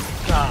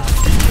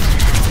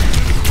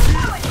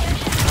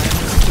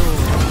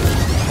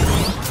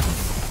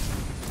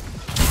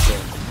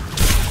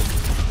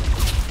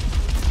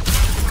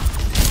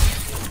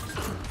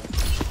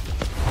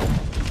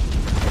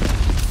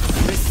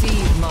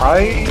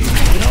 I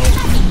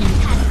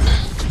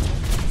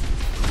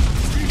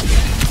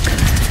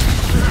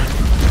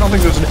don't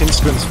think there's an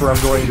instance where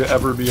I'm going to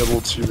ever be able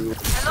to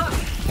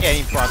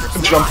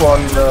jump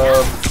on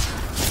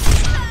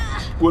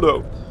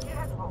Widow.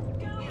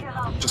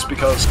 Just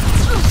because.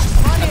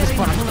 At this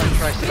point, I'm just gonna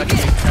try to see if I can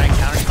try and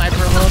counter sniper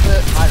a little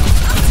bit. I don't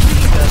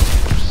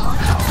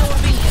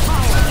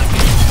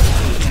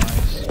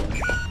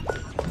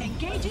know.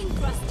 Engaging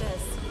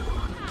thrusters.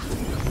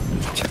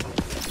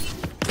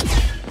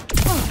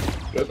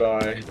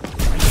 Goodbye.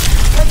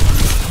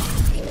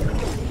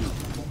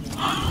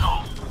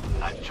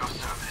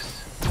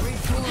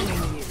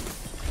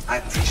 I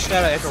appreciate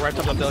that. Echo right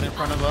up the building in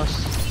front of us.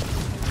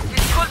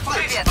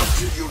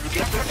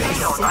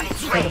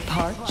 For the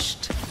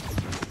parched.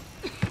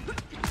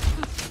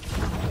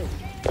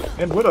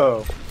 And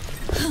Widow.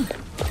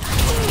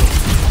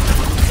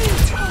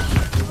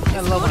 I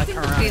love when I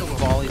turn around and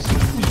volleys.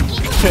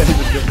 Can't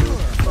even get me.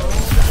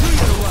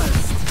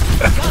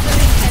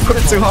 Put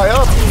it too high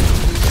up.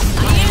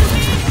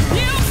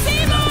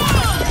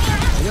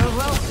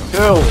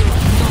 Kill.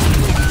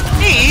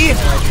 Me?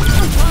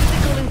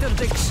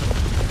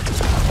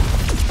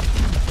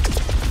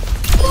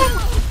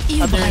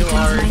 You brightened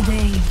my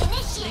day.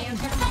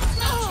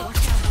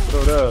 So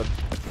dead.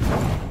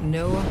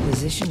 No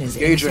opposition is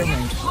Engaging.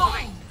 insurmountable.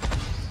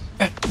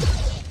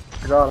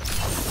 I got it.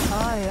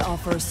 I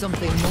offer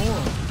something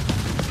more.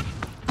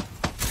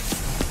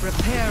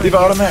 Prepare Leave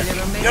out a mech.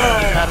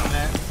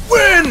 Yeah!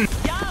 Win!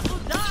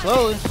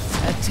 Slowly.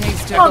 A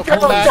taste Echo, of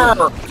come back.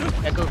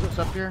 Echo, what's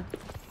up here?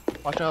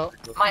 Watch out.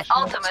 My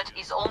ultimate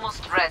is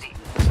almost ready.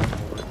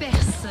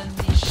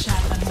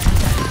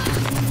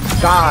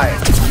 Die.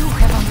 You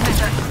have a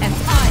matter, and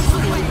I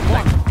will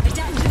one.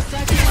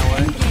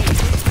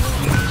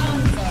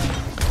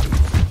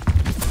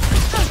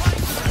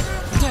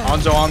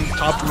 Hanzo on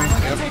top of me.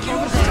 Yep.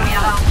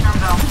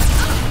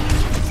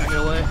 Get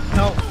away.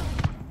 No.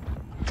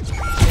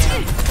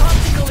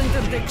 Particle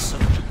interdiction.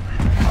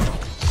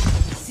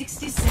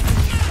 60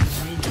 seconds.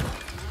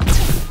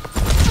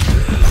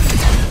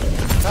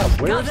 God,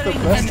 where's the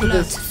rest of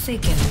this?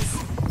 Thickens.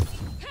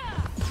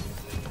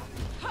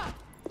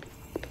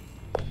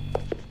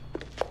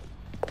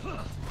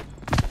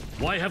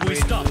 Why have we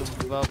stopped?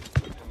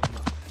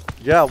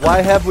 Yeah,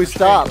 why have we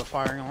stopped?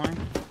 Firing line.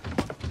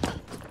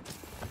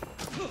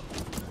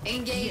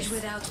 Engage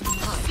without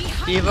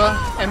Diva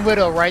and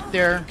Widow right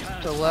there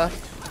to the left.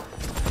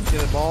 See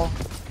the ball?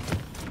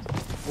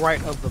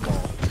 Right of the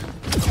ball.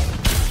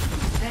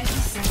 30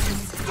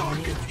 seconds.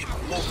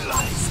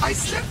 I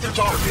set the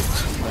target.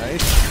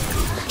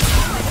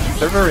 Nice.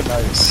 They're very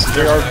nice.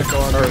 They are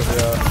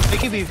yeah. They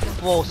can be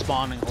full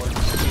spawning horses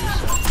too,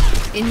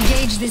 so.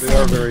 Engage this They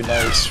are enemy. very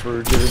nice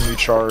for giving me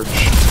charge.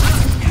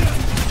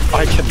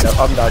 I'm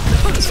not good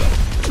at this.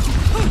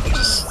 I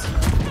just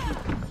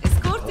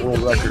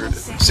world record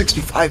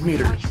 65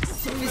 meters.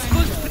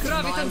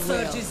 Graviton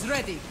surge is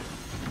ready.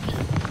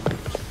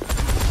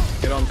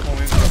 Get on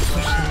point.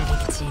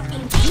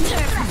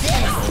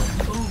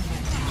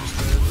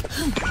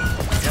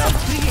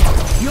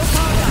 Your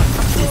power.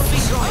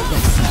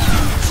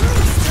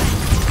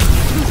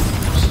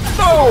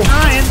 No!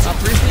 Ryan! I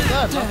appreciate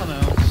that, nothing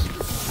else.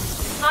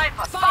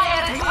 Sniper,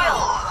 fire at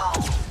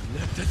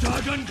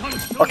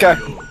will! Okay.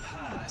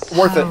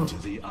 Worth it.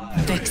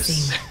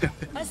 Vexing.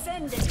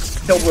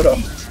 Kill Widow.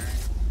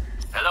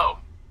 Hello.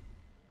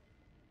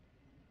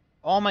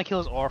 All my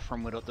kills are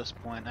from Widow at this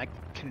point. I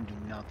couldn't do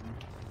nothing.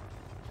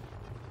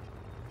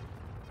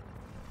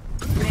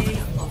 Play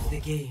of the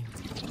game.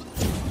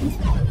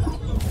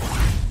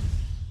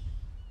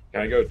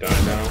 Can I go die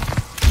now?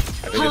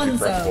 I think it'd be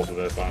preferable to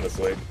this,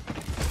 honestly.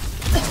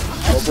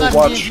 That's not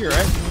Overwatch. easy,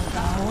 right?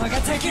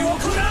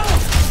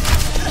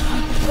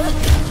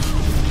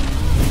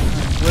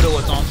 Widow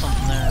was on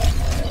something there.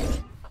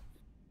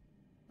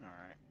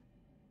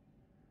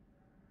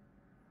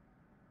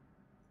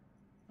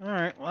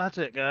 Alright, well that's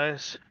it,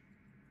 guys.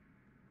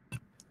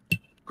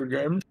 Good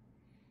game.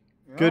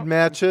 Good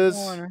matches.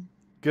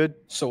 Good.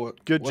 So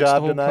good what's job the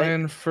whole tonight.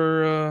 plan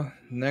for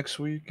next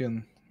week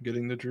and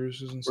getting the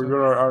Druses and stuff? We're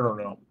gonna, I don't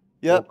know.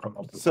 Yep. We'll come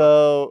up with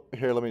So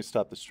here, let me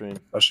stop the stream.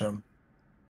 That's him.